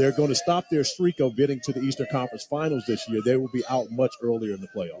 they're going to stop their streak of getting to the Eastern Conference Finals this year. They will be out much earlier in the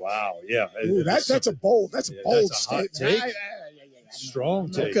playoffs. Wow, yeah. Ooh, that's a bold statement. Strong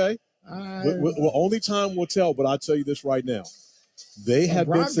take. Okay. Well, only time will tell, but I'll tell you this right now. They have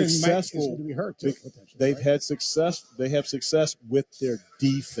been Brogdon is successful. going to be hurt too, They've had success. They have success with their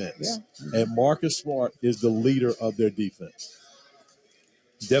defense, and Marcus Smart is the leader of their defense.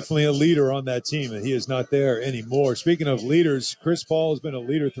 Definitely a leader on that team, and he is not there anymore. Speaking of leaders, Chris Paul has been a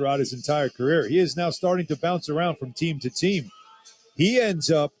leader throughout his entire career. He is now starting to bounce around from team to team. He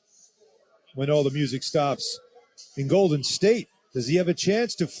ends up, when all the music stops, in Golden State. Does he have a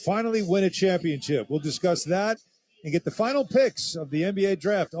chance to finally win a championship? We'll discuss that and get the final picks of the NBA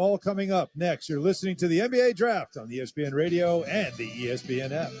draft all coming up next. You're listening to the NBA draft on ESPN Radio and the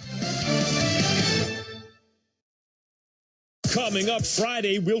ESPN app. Coming up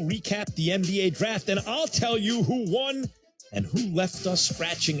Friday, we'll recap the NBA draft, and I'll tell you who won and who left us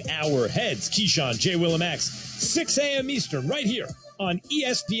scratching our heads. Keyshawn, J. Willimax, 6 a.m. Eastern, right here on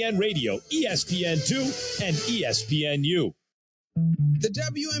ESPN Radio, ESPN2, and ESPNU. The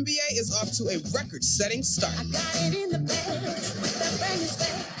WNBA is off to a record-setting start.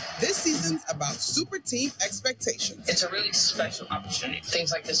 This season's about super team expectations. It's a really special opportunity.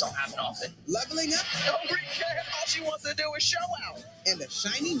 Things like this don't happen often. Leveling up. Nobody cares. All she wants to do is show out. And a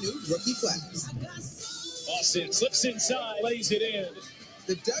shiny new rookie class. Austin slips inside, lays it in.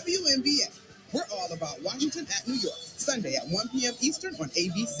 The WNBA. We're all about Washington at New York. Sunday at 1 p.m. Eastern on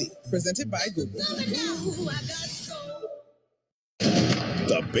ABC. Presented by Google.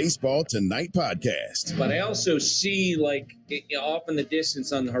 The Baseball Tonight podcast. But I also see, like, off in the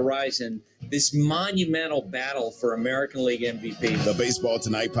distance on the horizon, this monumental battle for American League MVP. The Baseball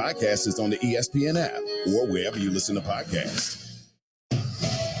Tonight podcast is on the ESPN app or wherever you listen to podcasts.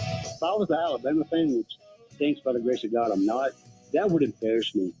 If I was an Alabama fan, which thanks by the grace of God I'm not, that would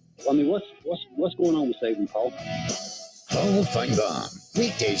embarrass me. I mean, what's going on with Saban, Paul? Hall of Fame Bomb.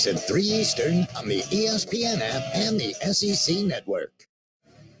 Weekdays at 3 Eastern on the ESPN app and the SEC network.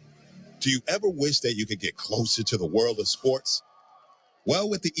 Do you ever wish that you could get closer to the world of sports? Well,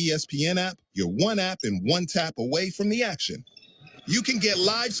 with the ESPN app, you're one app and one tap away from the action. You can get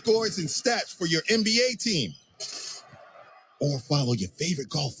live scores and stats for your NBA team. Or follow your favorite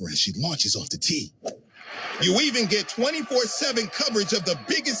golfer as she launches off the tee. You even get 24/7 coverage of the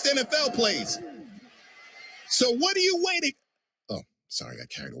biggest NFL plays. So what are you waiting? Oh, sorry, I got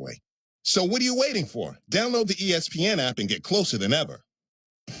carried away. So what are you waiting for? Download the ESPN app and get closer than ever.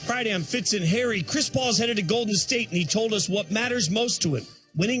 Friday on Fitz and Harry, Chris Paul's headed to Golden State, and he told us what matters most to him,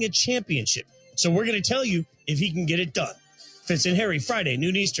 winning a championship. So we're going to tell you if he can get it done. Fitz and Harry, Friday,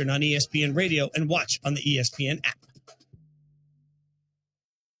 noon Eastern on ESPN Radio, and watch on the ESPN app.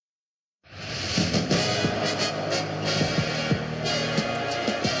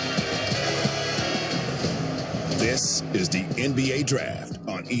 This is the NBA Draft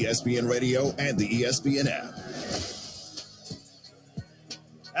on ESPN Radio and the ESPN app.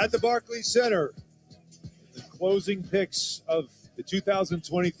 At the Barclays Center, the closing picks of the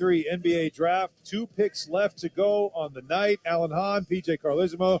 2023 NBA Draft. 2 picks left to go on the night. Alan Hahn, PJ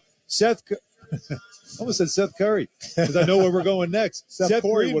Carlesimo, almost said Seth Curry, because I know where we're going next. Seth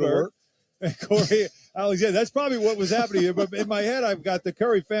Curry would have worked. Corey Alexander. That's probably what was happening here. But in my head, I've got the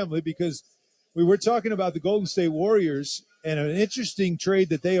Curry family, because we were talking about the Golden State Warriors and an interesting trade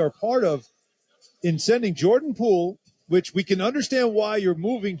that they are part of in sending Jordan Poole, which we can understand why you're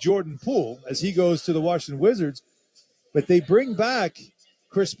moving Jordan Poole as he goes to the Washington Wizards, but they bring back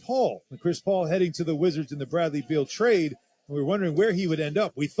Chris Paul. And Chris Paul heading to the Wizards in the Bradley Beal trade, and we were wondering where he would end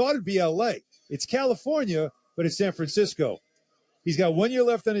up. We thought it'd be L.A. It's California, but it's San Francisco. He's got 1 year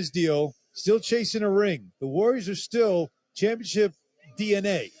left on his deal, still chasing a ring. The Warriors are still championship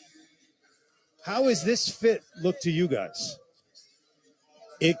DNA. How does this fit look to you guys?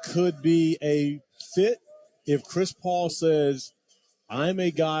 It could be a fit if Chris Paul says, I'm a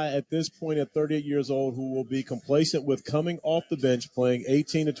guy at this point at 38 years old who will be complacent with coming off the bench, playing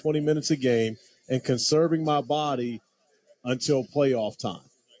 18 to 20 minutes a game, and conserving my body until playoff time.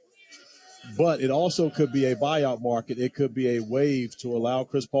 But it also could be a buyout market. It could be a waive to allow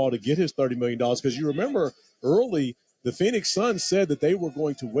Chris Paul to get his $30 million. Because you remember early, the Phoenix Suns said that they were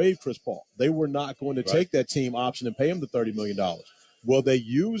going to waive Chris Paul. They were not going to take that team option and pay him the $30 million. Well, they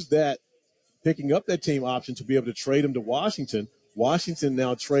used that, picking up that team option to be able to trade him to Washington. Washington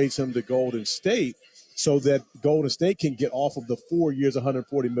now trades him to Golden State so that Golden State can get off of the 4 years,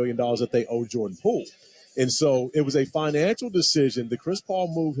 $140 million that they owe Jordan Poole. And so it was a financial decision. The Chris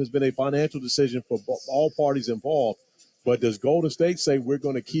Paul move has been a financial decision for all parties involved. But does Golden State say we're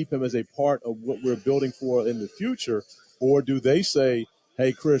going to keep him as a part of what we're building for in the future? Or do they say,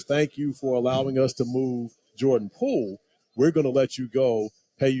 hey, Chris, thank you for allowing us to move Jordan Poole. We're going to let you go,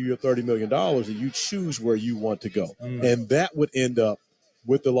 pay you your $30 million, and you choose where you want to go. And that would end up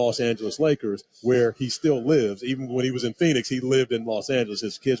with the Los Angeles Lakers, where he still lives. Even when he was in Phoenix, he lived in Los Angeles.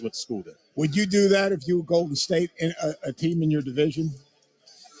 His kids went to school there. Would you do that if you were Golden State, in a team in your division?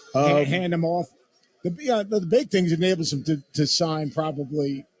 Hand them off? The big thing is enables them to sign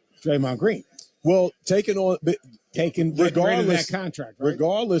probably Draymond Green. Well, regardless that contract, right?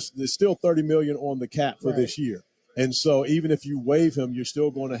 Regardless, there's still $30 million on the cap for this year. And so even if you waive him, you're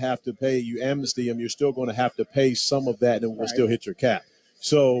still going to have to pay, you amnesty him, you're still going to have to pay some of that, and it will still hit your cap.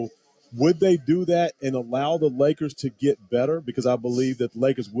 So would they do that and allow the Lakers to get better? Because I believe that the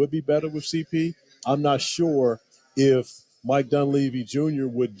Lakers would be better with CP. I'm not sure if Mike Dunleavy Jr.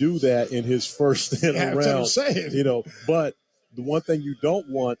 would do that in his first stint around. But the one thing you don't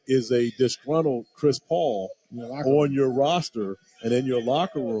want is a disgruntled Chris Paul on your roster and in your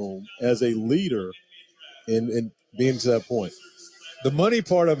locker room as a leader and being to that point. The money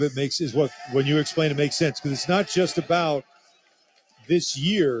part of it is what, when you explain it, makes sense, because it's not just about this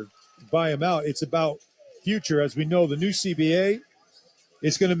year, buy him out. It's about future. As we know, the new CBA,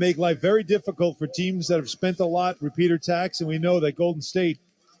 it's going to make life very difficult for teams that have spent a lot, repeater tax, and we know that Golden State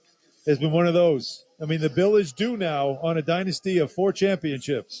has been one of those. I mean, the bill is due now on a dynasty of 4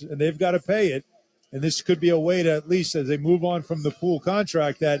 championships, and they've got to pay it. And this could be a way to, at least as they move on from the pool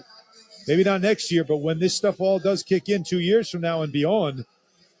contract, that maybe not next year, but when this stuff all does kick in 2 years from now and beyond,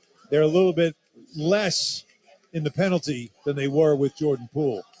 they're a little bit less in the penalty than they were with Jordan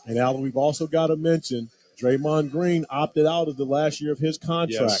Poole. And Alan, we've also got to mention Draymond Green opted out of the last year of his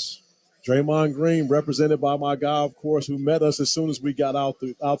contract. Yes. Draymond Green, represented by my guy, of course, who met us as soon as we got out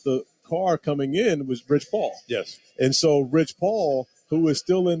the car coming in, was Rich Paul. Yes. And so Rich Paul, who is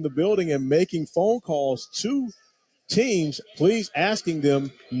still in the building and making phone calls to teams, please asking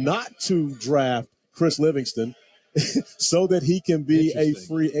them not to draft Chris Livingston so that he can be a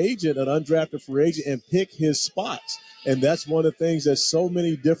free agent, an undrafted free agent, and pick his spots. And that's one of the things that so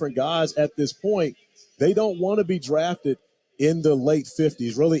many different guys at this point, they don't want to be drafted in the late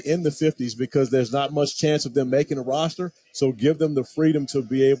 50s, really in the 50s, because there's not much chance of them making a roster. So give them the freedom to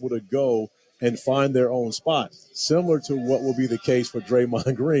be able to go and find their own spot, similar to what will be the case for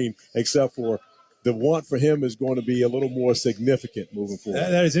Draymond Green, except for the want for him is going to be a little more significant moving forward.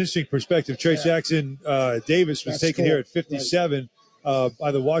 That is an interesting perspective. Trace Jackson Davis was taken here at 57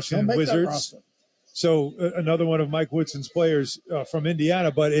 by the Washington Wizards. So another one of Mike Woodson's players from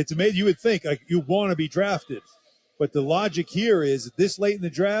Indiana. But it's amazing. You would think you want to be drafted. But the logic here is this late in the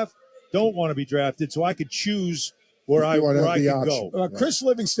draft, don't want to be drafted, so I could choose where I could go. Chris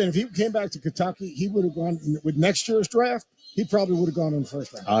Livingston, if he came back to Kentucky, he would have gone with next year's draft. He probably would have gone in the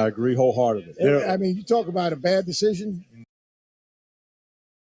first round. I agree wholeheartedly. I mean, you talk about a bad decision.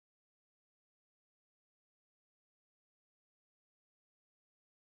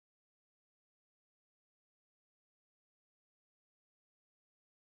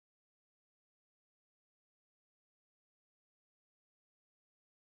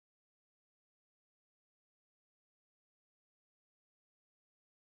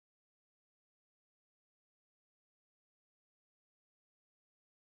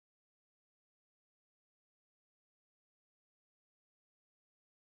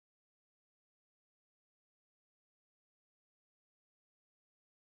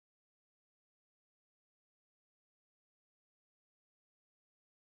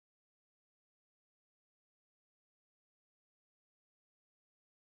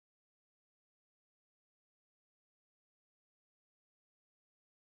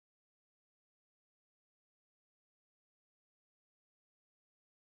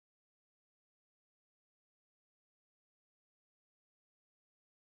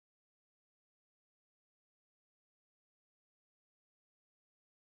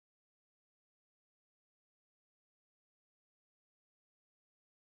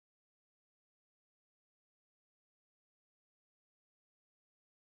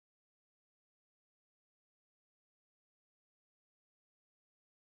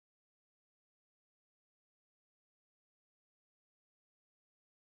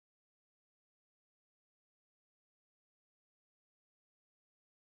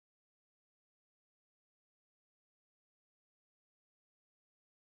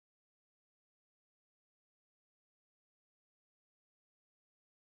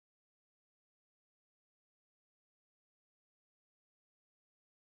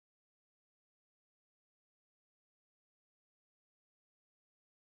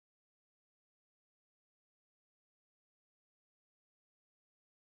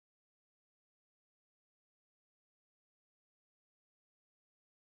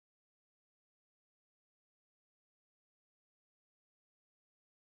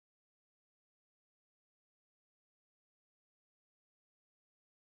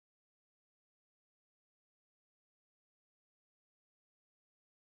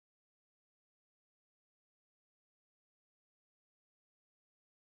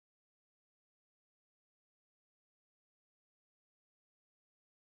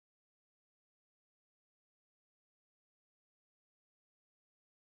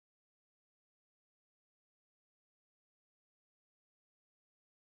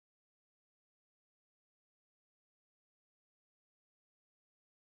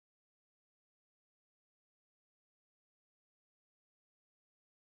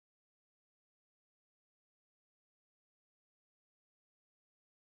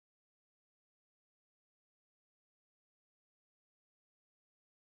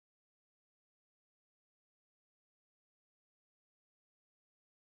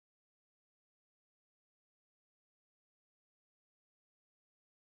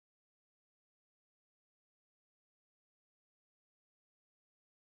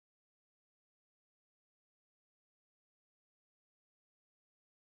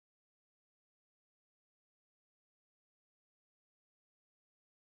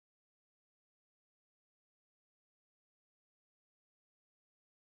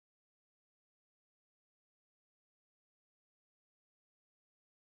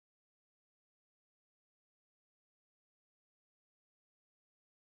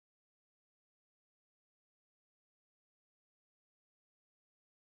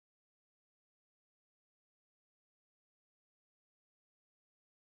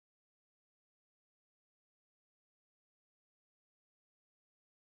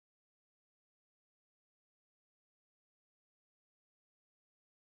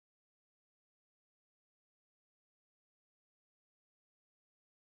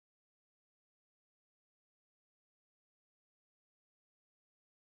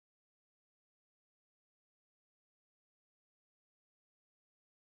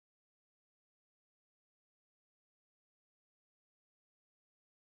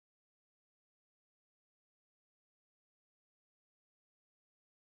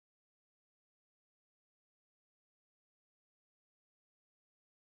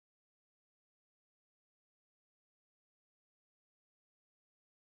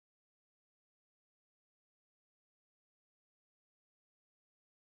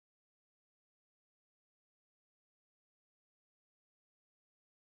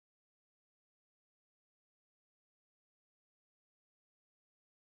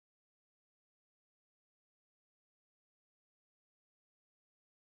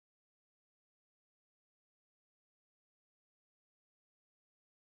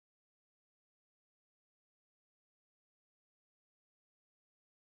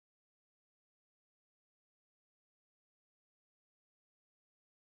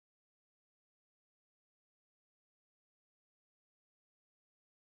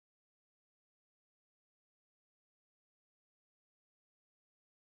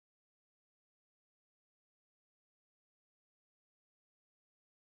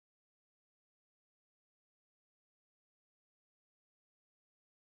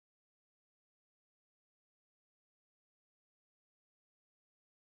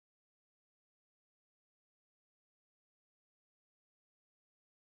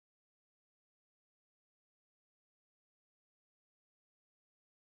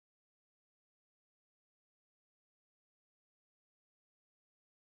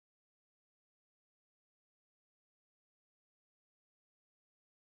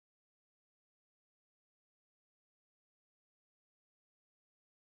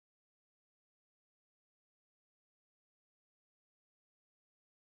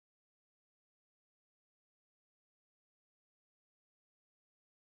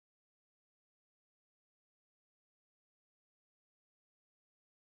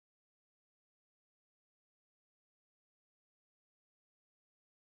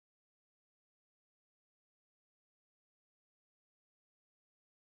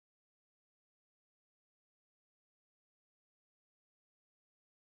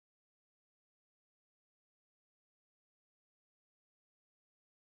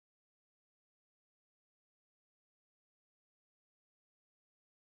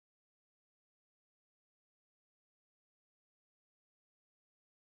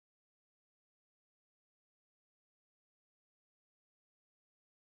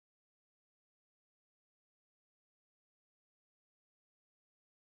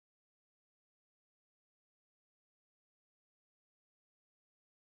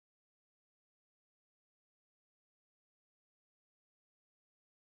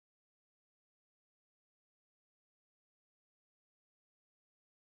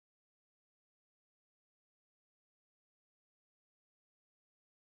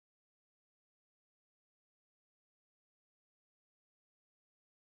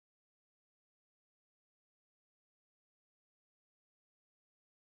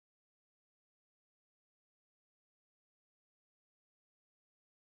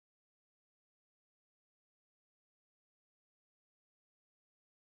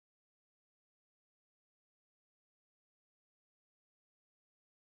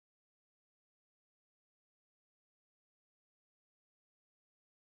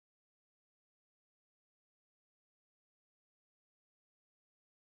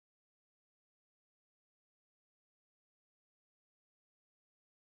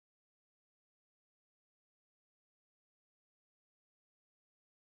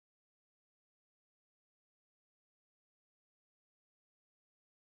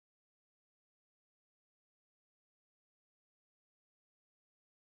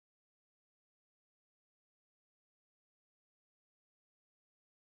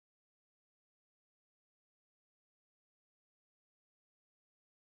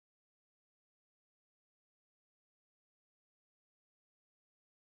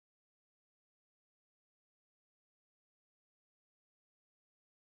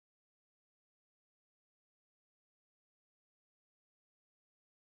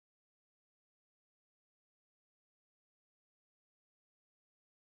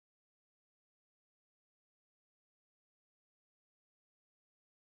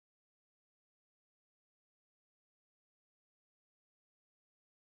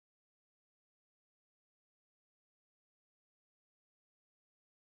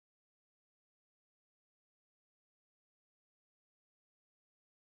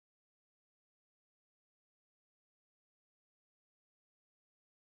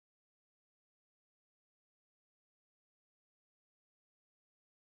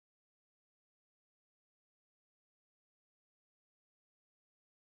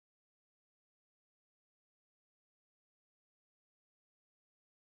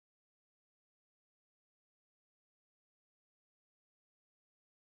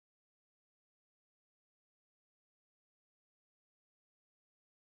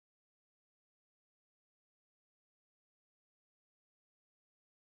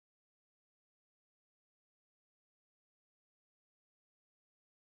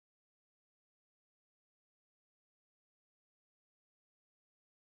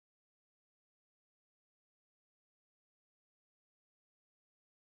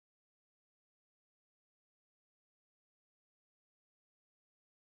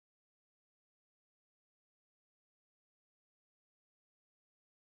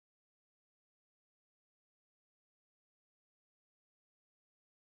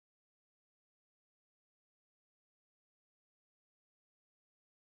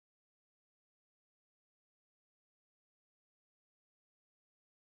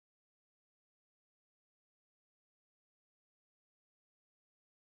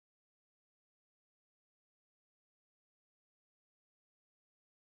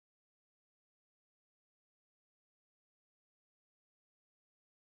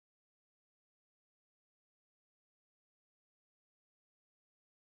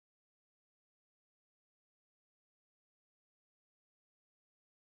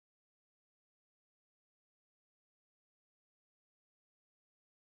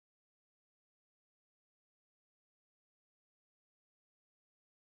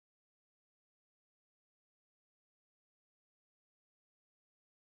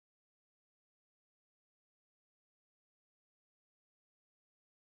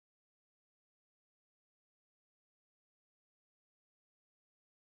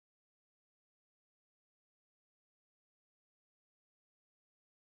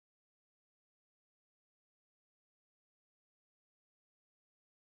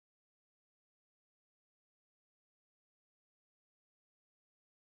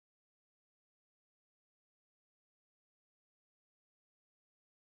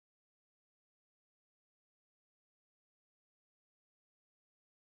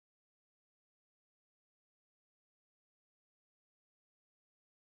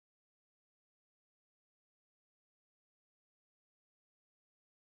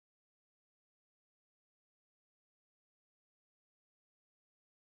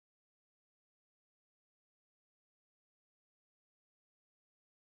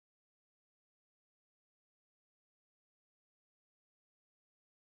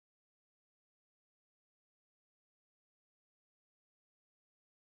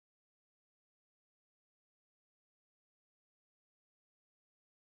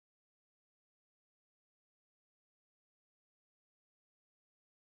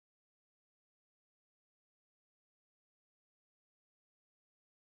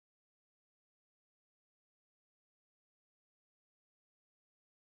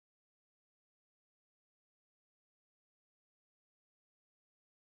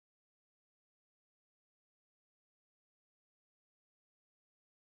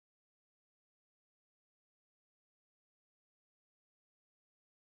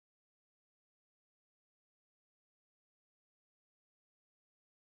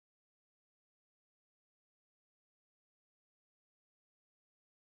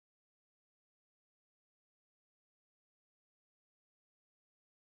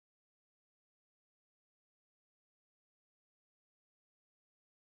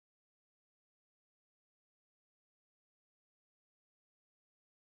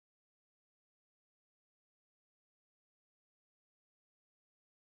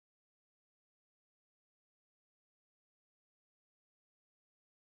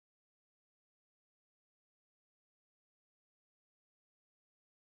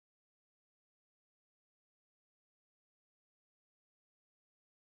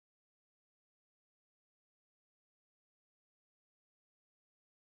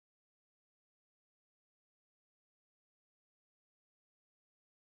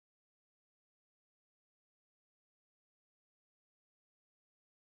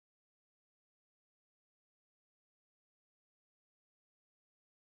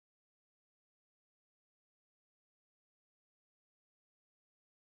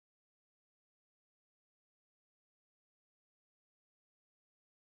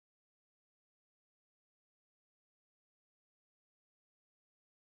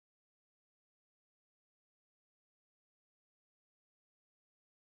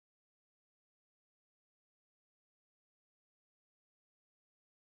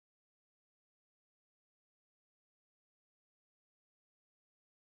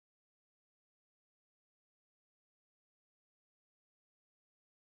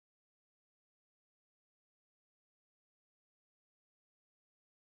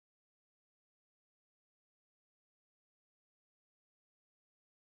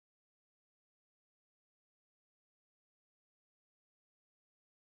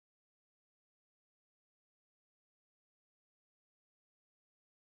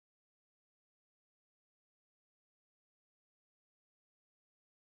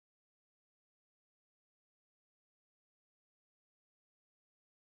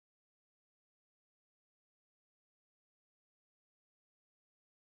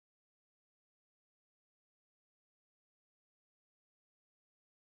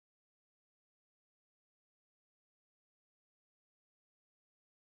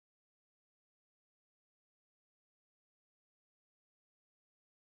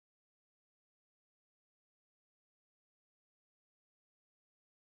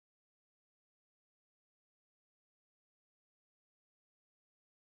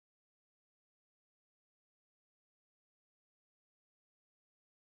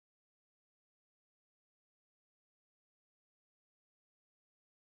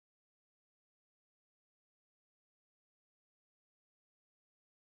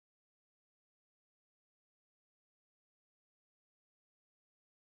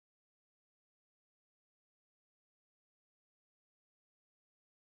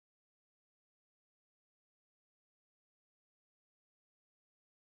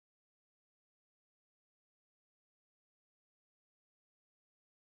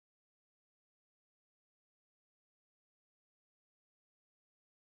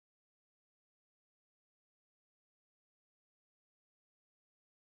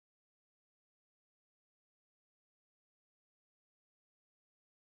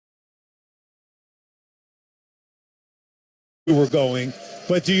 we're going.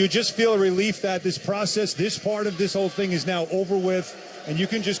 But do you just feel a relief that this process, this part of this whole thing is now over with, and you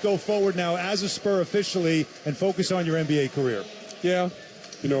can just go forward now as a Spur officially and focus on your NBA career? Yeah.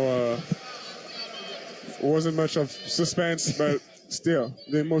 It wasn't much of suspense, but still,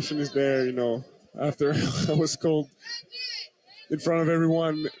 the emotion is there, After I was called in front of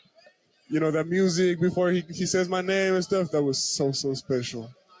everyone, that music before he says my name and stuff, that was so special.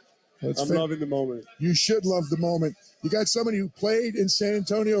 I'm loving the moment. You should love the moment. You got somebody who played in San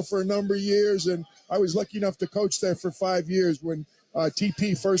Antonio for a number of years, and I was lucky enough to coach there for 5 years when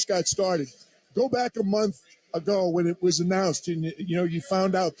TP first got started. Go back a month ago when it was announced, and you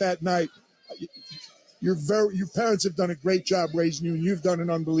found out that night. Your parents have done a great job raising you, and you've done an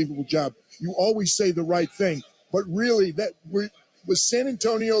unbelievable job. You always say the right thing, but really, was San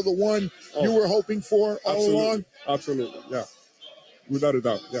Antonio the one you were hoping for all along? Absolutely, yeah, without a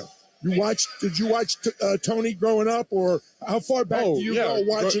doubt, yeah. Did you watch Tony growing up, or how far back do you go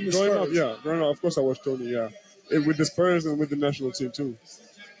watching the Spurs? Growing up, of course I watched Tony, yeah. With the Spurs and with the national team too.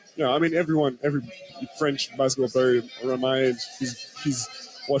 Yeah, I mean every French basketball player around my age, he's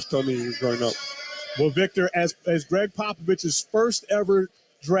watched Tony growing up. Well, Victor, as Greg Popovich's first ever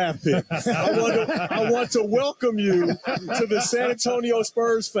draft pick, I want to welcome you to the San Antonio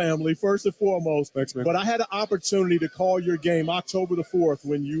Spurs family, first and foremost. Thanks, man. But I had an opportunity to call your game October the 4th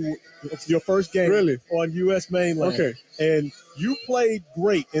when your first game on U.S. mainland. Okay. And you played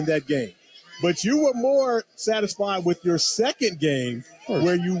great in that game. But you were more satisfied with your second game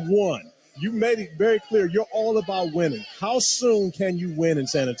where you won. You made it very clear you're all about winning. How soon can you win in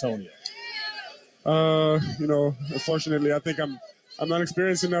San Antonio? Unfortunately, I think I'm not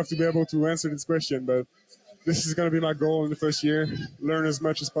experienced enough to be able to answer this question, but this is going to be my goal in the first year, learn as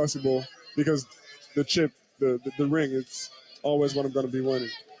much as possible, because the chip, the ring, it's always what I'm going to be winning.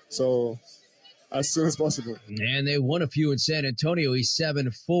 So as soon as possible. And they won a few in San Antonio. He's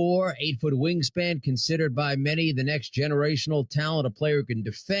 7'4", 8-foot wingspan, considered by many the next generational talent, a player who can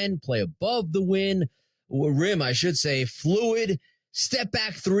defend, play above the rim, I should say, fluid,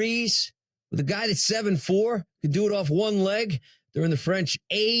 step-back threes. With a guy that's 7'4", could do it off one leg. They're in the French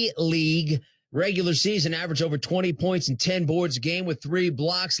A-League. Regular season average over 20 points and 10 boards a game with 3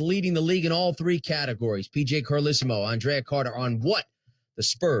 blocks, leading the league in all 3 categories. PJ Carlesimo, Andrea Carter on what the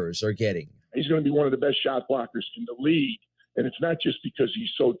Spurs are getting. He's going to be one of the best shot blockers in the league. And it's not just because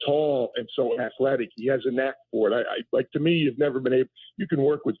he's so tall and so athletic. He has a knack for it. To me, you've never been able – you can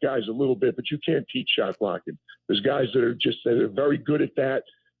work with guys a little bit, but you can't teach shot blocking. There's guys that are very good at that.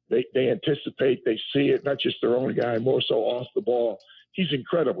 They anticipate, they see it, not just their own guy, more so off the ball. He's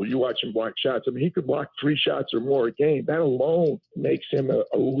incredible. You watch him block shots. I mean, he could block 3 shots or more a game. That alone makes him a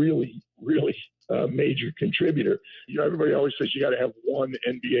really, really major contributor. Everybody always says you got to have one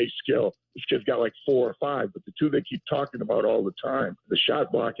NBA skill. This kid's got like 4 or 5, but the 2 they keep talking about all the time, the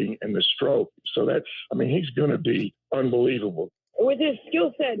shot blocking and the stroke. So he's going to be unbelievable. With his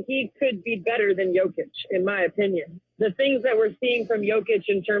skill set, he could be better than Jokic, in my opinion. The things that we're seeing from Jokic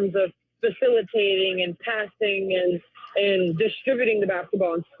in terms of facilitating and passing and distributing the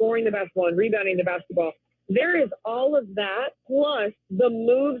basketball and scoring the basketball and rebounding the basketball, there is all of that, plus the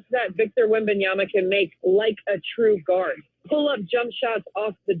moves that Victor Wembanyama can make like a true guard. Pull-up jump shots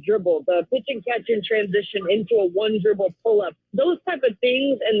off the dribble, the pitch and catch in transition into a one-dribble pull-up. Those type of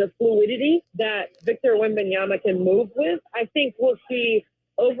things and the fluidity that Victor Wembanyama can move with, I think we'll see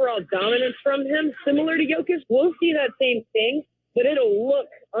overall dominance from him, similar to Jokic. We'll see that same thing, but it'll look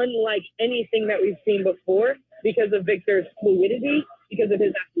unlike anything that we've seen before because of Victor's fluidity, because of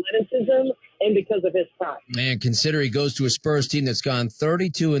his athleticism, and because of his size. And consider he goes to a Spurs team that's gone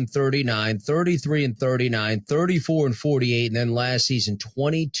 32-39, 33-39, 34-48, and then last season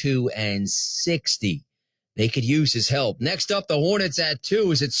 22-60. They could use his help. Next up, the Hornets at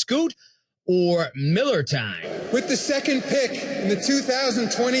 2. Is it Scoot or Miller time? With the second pick in the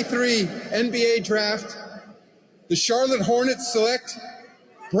 2023 NBA draft, the Charlotte Hornets select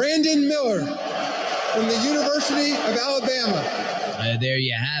Brandon Miller from the University of Alabama. There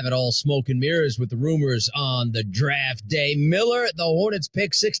you have it, all smoke and mirrors with the rumors on the draft day. Miller, the Hornets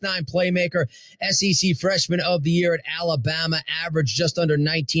pick, 6'9" playmaker, SEC Freshman of the Year at Alabama, averaged just under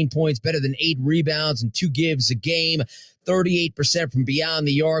 19 points, better than 8 rebounds and 2 gives a game, 38% from beyond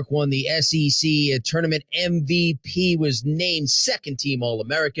the arc, won the SEC Tournament MVP, was named second-team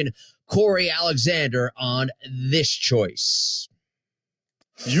All-American. Corey Alexander on this choice.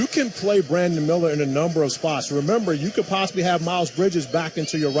 You can play Brandon Miller in a number of spots. Remember, you could possibly have Miles Bridges back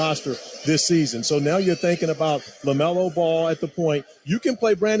into your roster this season. So now you're thinking about LaMelo Ball at the point. You can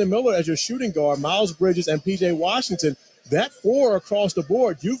play Brandon Miller as your shooting guard, Miles Bridges and P.J. Washington. That 4 across the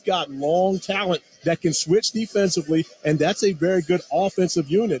board, you've got long talent that can switch defensively, and that's a very good offensive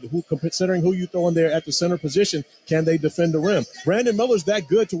unit who, considering who you throw in there at the center position, can they defend the rim? Brandon Miller's that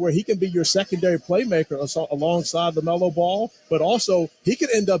good to where he can be your secondary playmaker alongside LaMelo Ball, but also he could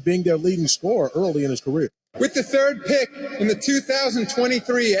end up being their leading scorer early in his career. With the third pick in the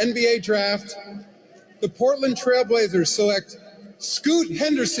 2023 NBA Draft, the Portland Trailblazers select Scoot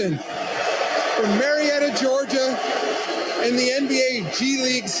Henderson from Marietta, Georgia, and the NBA G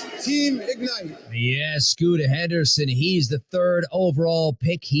League's Team Ignite. Yeah, Scoot Henderson, he's the third overall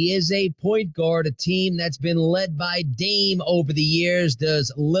pick. He is a point guard, a team that's been led by Dame over the years.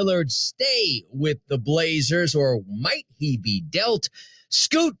 Does Lillard stay with the Blazers, or might he be dealt?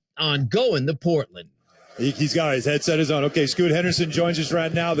 Scoot on going to Portland. He's got his headset is on. Okay, Scoot Henderson joins us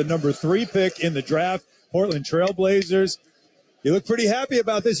right now, the number 3 pick in the draft, Portland Trailblazers. You look pretty happy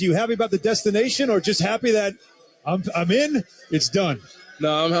about this. You happy about the destination, or just happy that I'm in, it's done?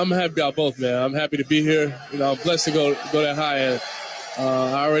 No, I'm happy about both, man. I'm happy to be here. You know, I'm blessed to go that high. And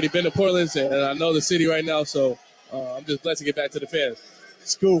I already been to Portland, and I know the city right now, so I'm just blessed to get back to the fans.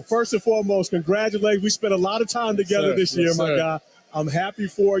 Scoot, first and foremost, congratulations. We spent a lot of time together this year, my guy. I'm happy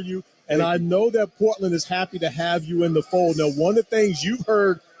for you. And I know that Portland is happy to have you in the fold. Now, one of the things you've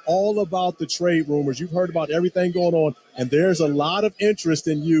heard all about the trade rumors, you've heard about everything going on, and there's a lot of interest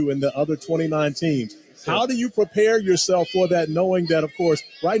in you and the other 29 teams. How do you prepare yourself for that, knowing that, of course,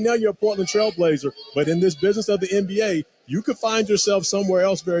 right now you're a Portland Trailblazer, but in this business of the NBA, you could find yourself somewhere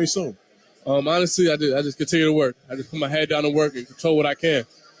else very soon? Honestly, I just continue to work. I just put my head down and work and control what I can.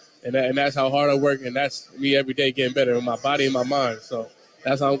 And that's how hard I work, and that's me every day getting better in my body and my mind. So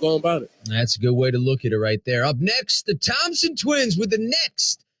that's how I'm going about it. That's a good way to look at it right there. Up next, the Thompson twins with the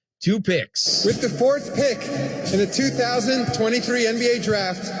next 2 picks. With the 4th pick in the 2023 NBA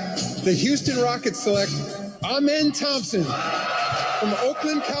Draft, the Houston Rockets select Amen Thompson from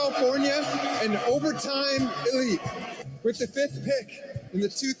Oakland, California, an overtime elite. With the 5th pick in the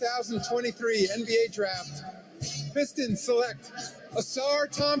 2023 NBA Draft, Pistons select Asar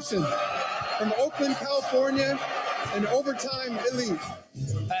Thompson from Oakland, California, an overtime elite.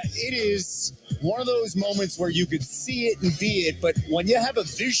 It is one of those moments where you could see it and be it, but when you have a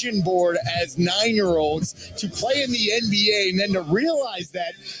vision board as 9-year-olds to play in the NBA and then to realize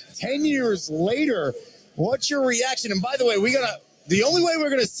that 10 years later, what's your reaction? And by the way, the only way we're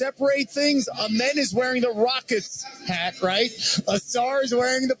going to separate things, Amen is wearing the Rockets hat, right? Asar is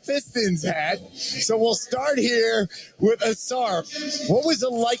wearing the Pistons hat. So we'll start here with Asar. What was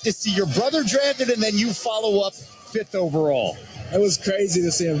it like to see your brother drafted and then you follow up 5th overall? It was crazy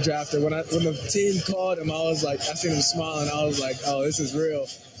to see him drafted. When the team called him, I was like, I seen him smiling. I was like, oh, this is real.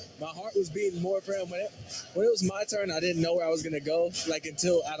 My heart was beating more for him. When it was my turn, I didn't know where I was going to go,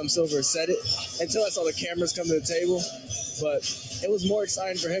 until Adam Silver said it, until I saw the cameras come to the table. But it was more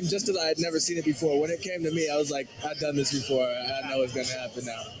exciting for him just because I had never seen it before. When it came to me, I was like, I've done this before. I know it's going to happen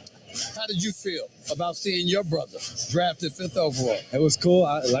now. How did you feel about seeing your brother drafted 5th overall? It was cool.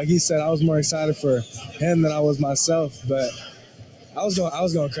 Like he said, I was more excited for him than I was myself, but I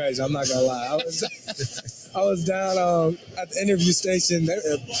was going crazy. I'm not gonna lie. I was down at the interview station.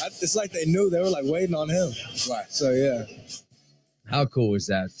 It's like they knew. They were like waiting on him. Right. So yeah. How cool is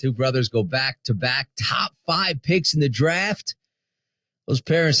that? 2 brothers go back to back, top 5 picks in the draft. Those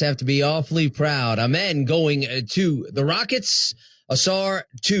parents have to be awfully proud. Amen going to the Rockets. Asar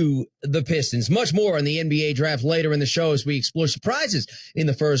to the Pistons. Much more on the NBA draft later in the show as we explore surprises in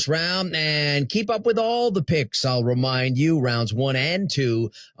the first round and keep up with all the picks. I'll remind you, rounds 1 and 2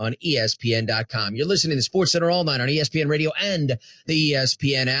 on ESPN.com. You're listening to SportsCenter all night on ESPN Radio and the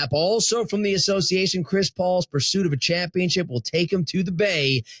ESPN app. Also from the association, Chris Paul's pursuit of a championship will take him to the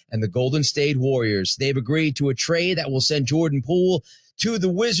Bay and the Golden State Warriors. They've agreed to a trade that will send Jordan Poole to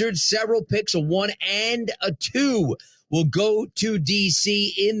the Wizards. Several picks, a 1 and a 2. Will go to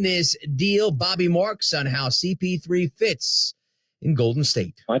D.C. in this deal. Bobby Marks on how CP3 fits in Golden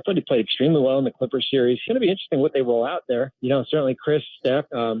State. I thought he played extremely well in the Clippers series. It's going to be interesting what they roll out there. Certainly Chris, Steph,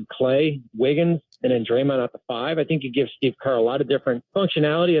 Clay, Wiggins, and then Draymond at the 5. I think it gives Steve Kerr a lot of different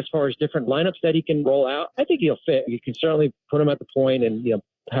functionality as far as different lineups that he can roll out. I think he'll fit. You can certainly put him at the point and,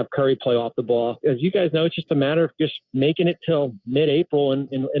 have Curry play off the ball. As you guys know, it's just a matter of just making it till mid-April in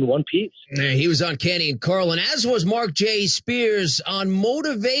one piece. He was on Kenny and Carlin, as was Mark J. Spears, on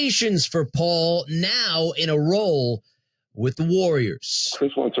motivations for Paul now in a role with the Warriors.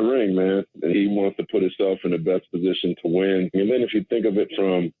 Chris wants a ring, man. He wants to put himself in the best position to win. And then if you think of it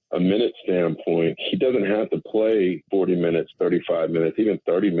from a minute standpoint, he doesn't have to play 40 minutes, 35 minutes, even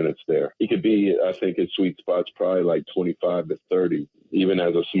 30 minutes there. He could be, I think his sweet spot's probably like 25 to 30. even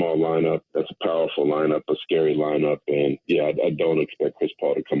as a small lineup, that's a powerful lineup, a scary lineup. And, yeah, I don't expect Chris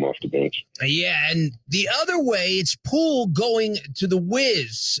Paul to come off the bench. Yeah, and the other way, it's Poole going to the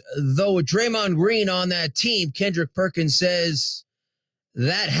Wiz. Though with Draymond Green on that team, Kendrick Perkins says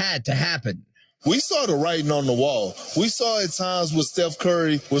that had to happen. We saw the writing on the wall. We saw at times where Steph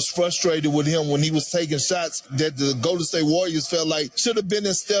Curry was frustrated with him when he was taking shots that the Golden State Warriors felt like should have been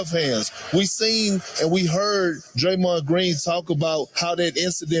in Steph's hands. We seen and we heard Draymond Green talk about how that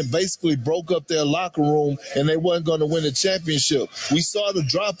incident basically broke up their locker room and they wasn't going to win the championship. We saw the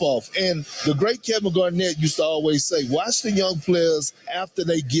drop-off. And the great Kevin Garnett used to always say, watch the young players after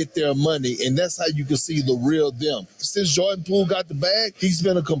they get their money, and that's how you can see the real them. Since Jordan Poole got the bag, he's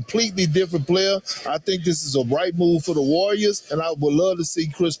been a completely different player. I think this is a right move for the Warriors, and I would love to see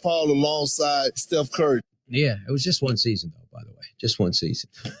Chris Paul alongside Steph Curry. Yeah, it was just one season, though, by the way. Just one season.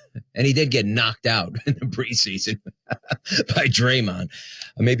 And he did get knocked out in the preseason by Draymond.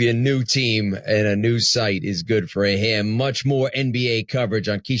 Maybe a new team and a new site is good for him. Much more NBA coverage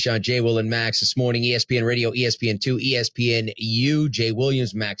on Keyshawn, J. Will, and Max this morning. ESPN Radio, ESPN2, ESPNU. Jay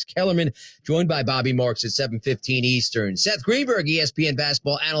Williams, Max Kellerman, joined by Bobby Marks at 7:15 Eastern. Seth Greenberg, ESPN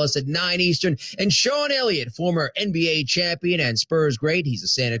basketball analyst at 9 Eastern. And Sean Elliott, former NBA champion and Spurs great. He's a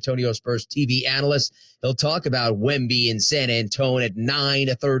San Antonio Spurs TV analyst. He'll talk about Wemby and San Antonio at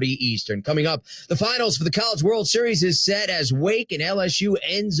 9:30 Eastern. Coming up, the finals for the College World Series is set as Wake and LSU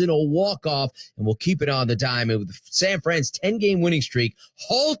ends in a walk-off, and we'll keep it on the diamond with San Fran's 10-game winning streak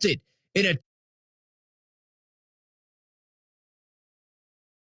halted in a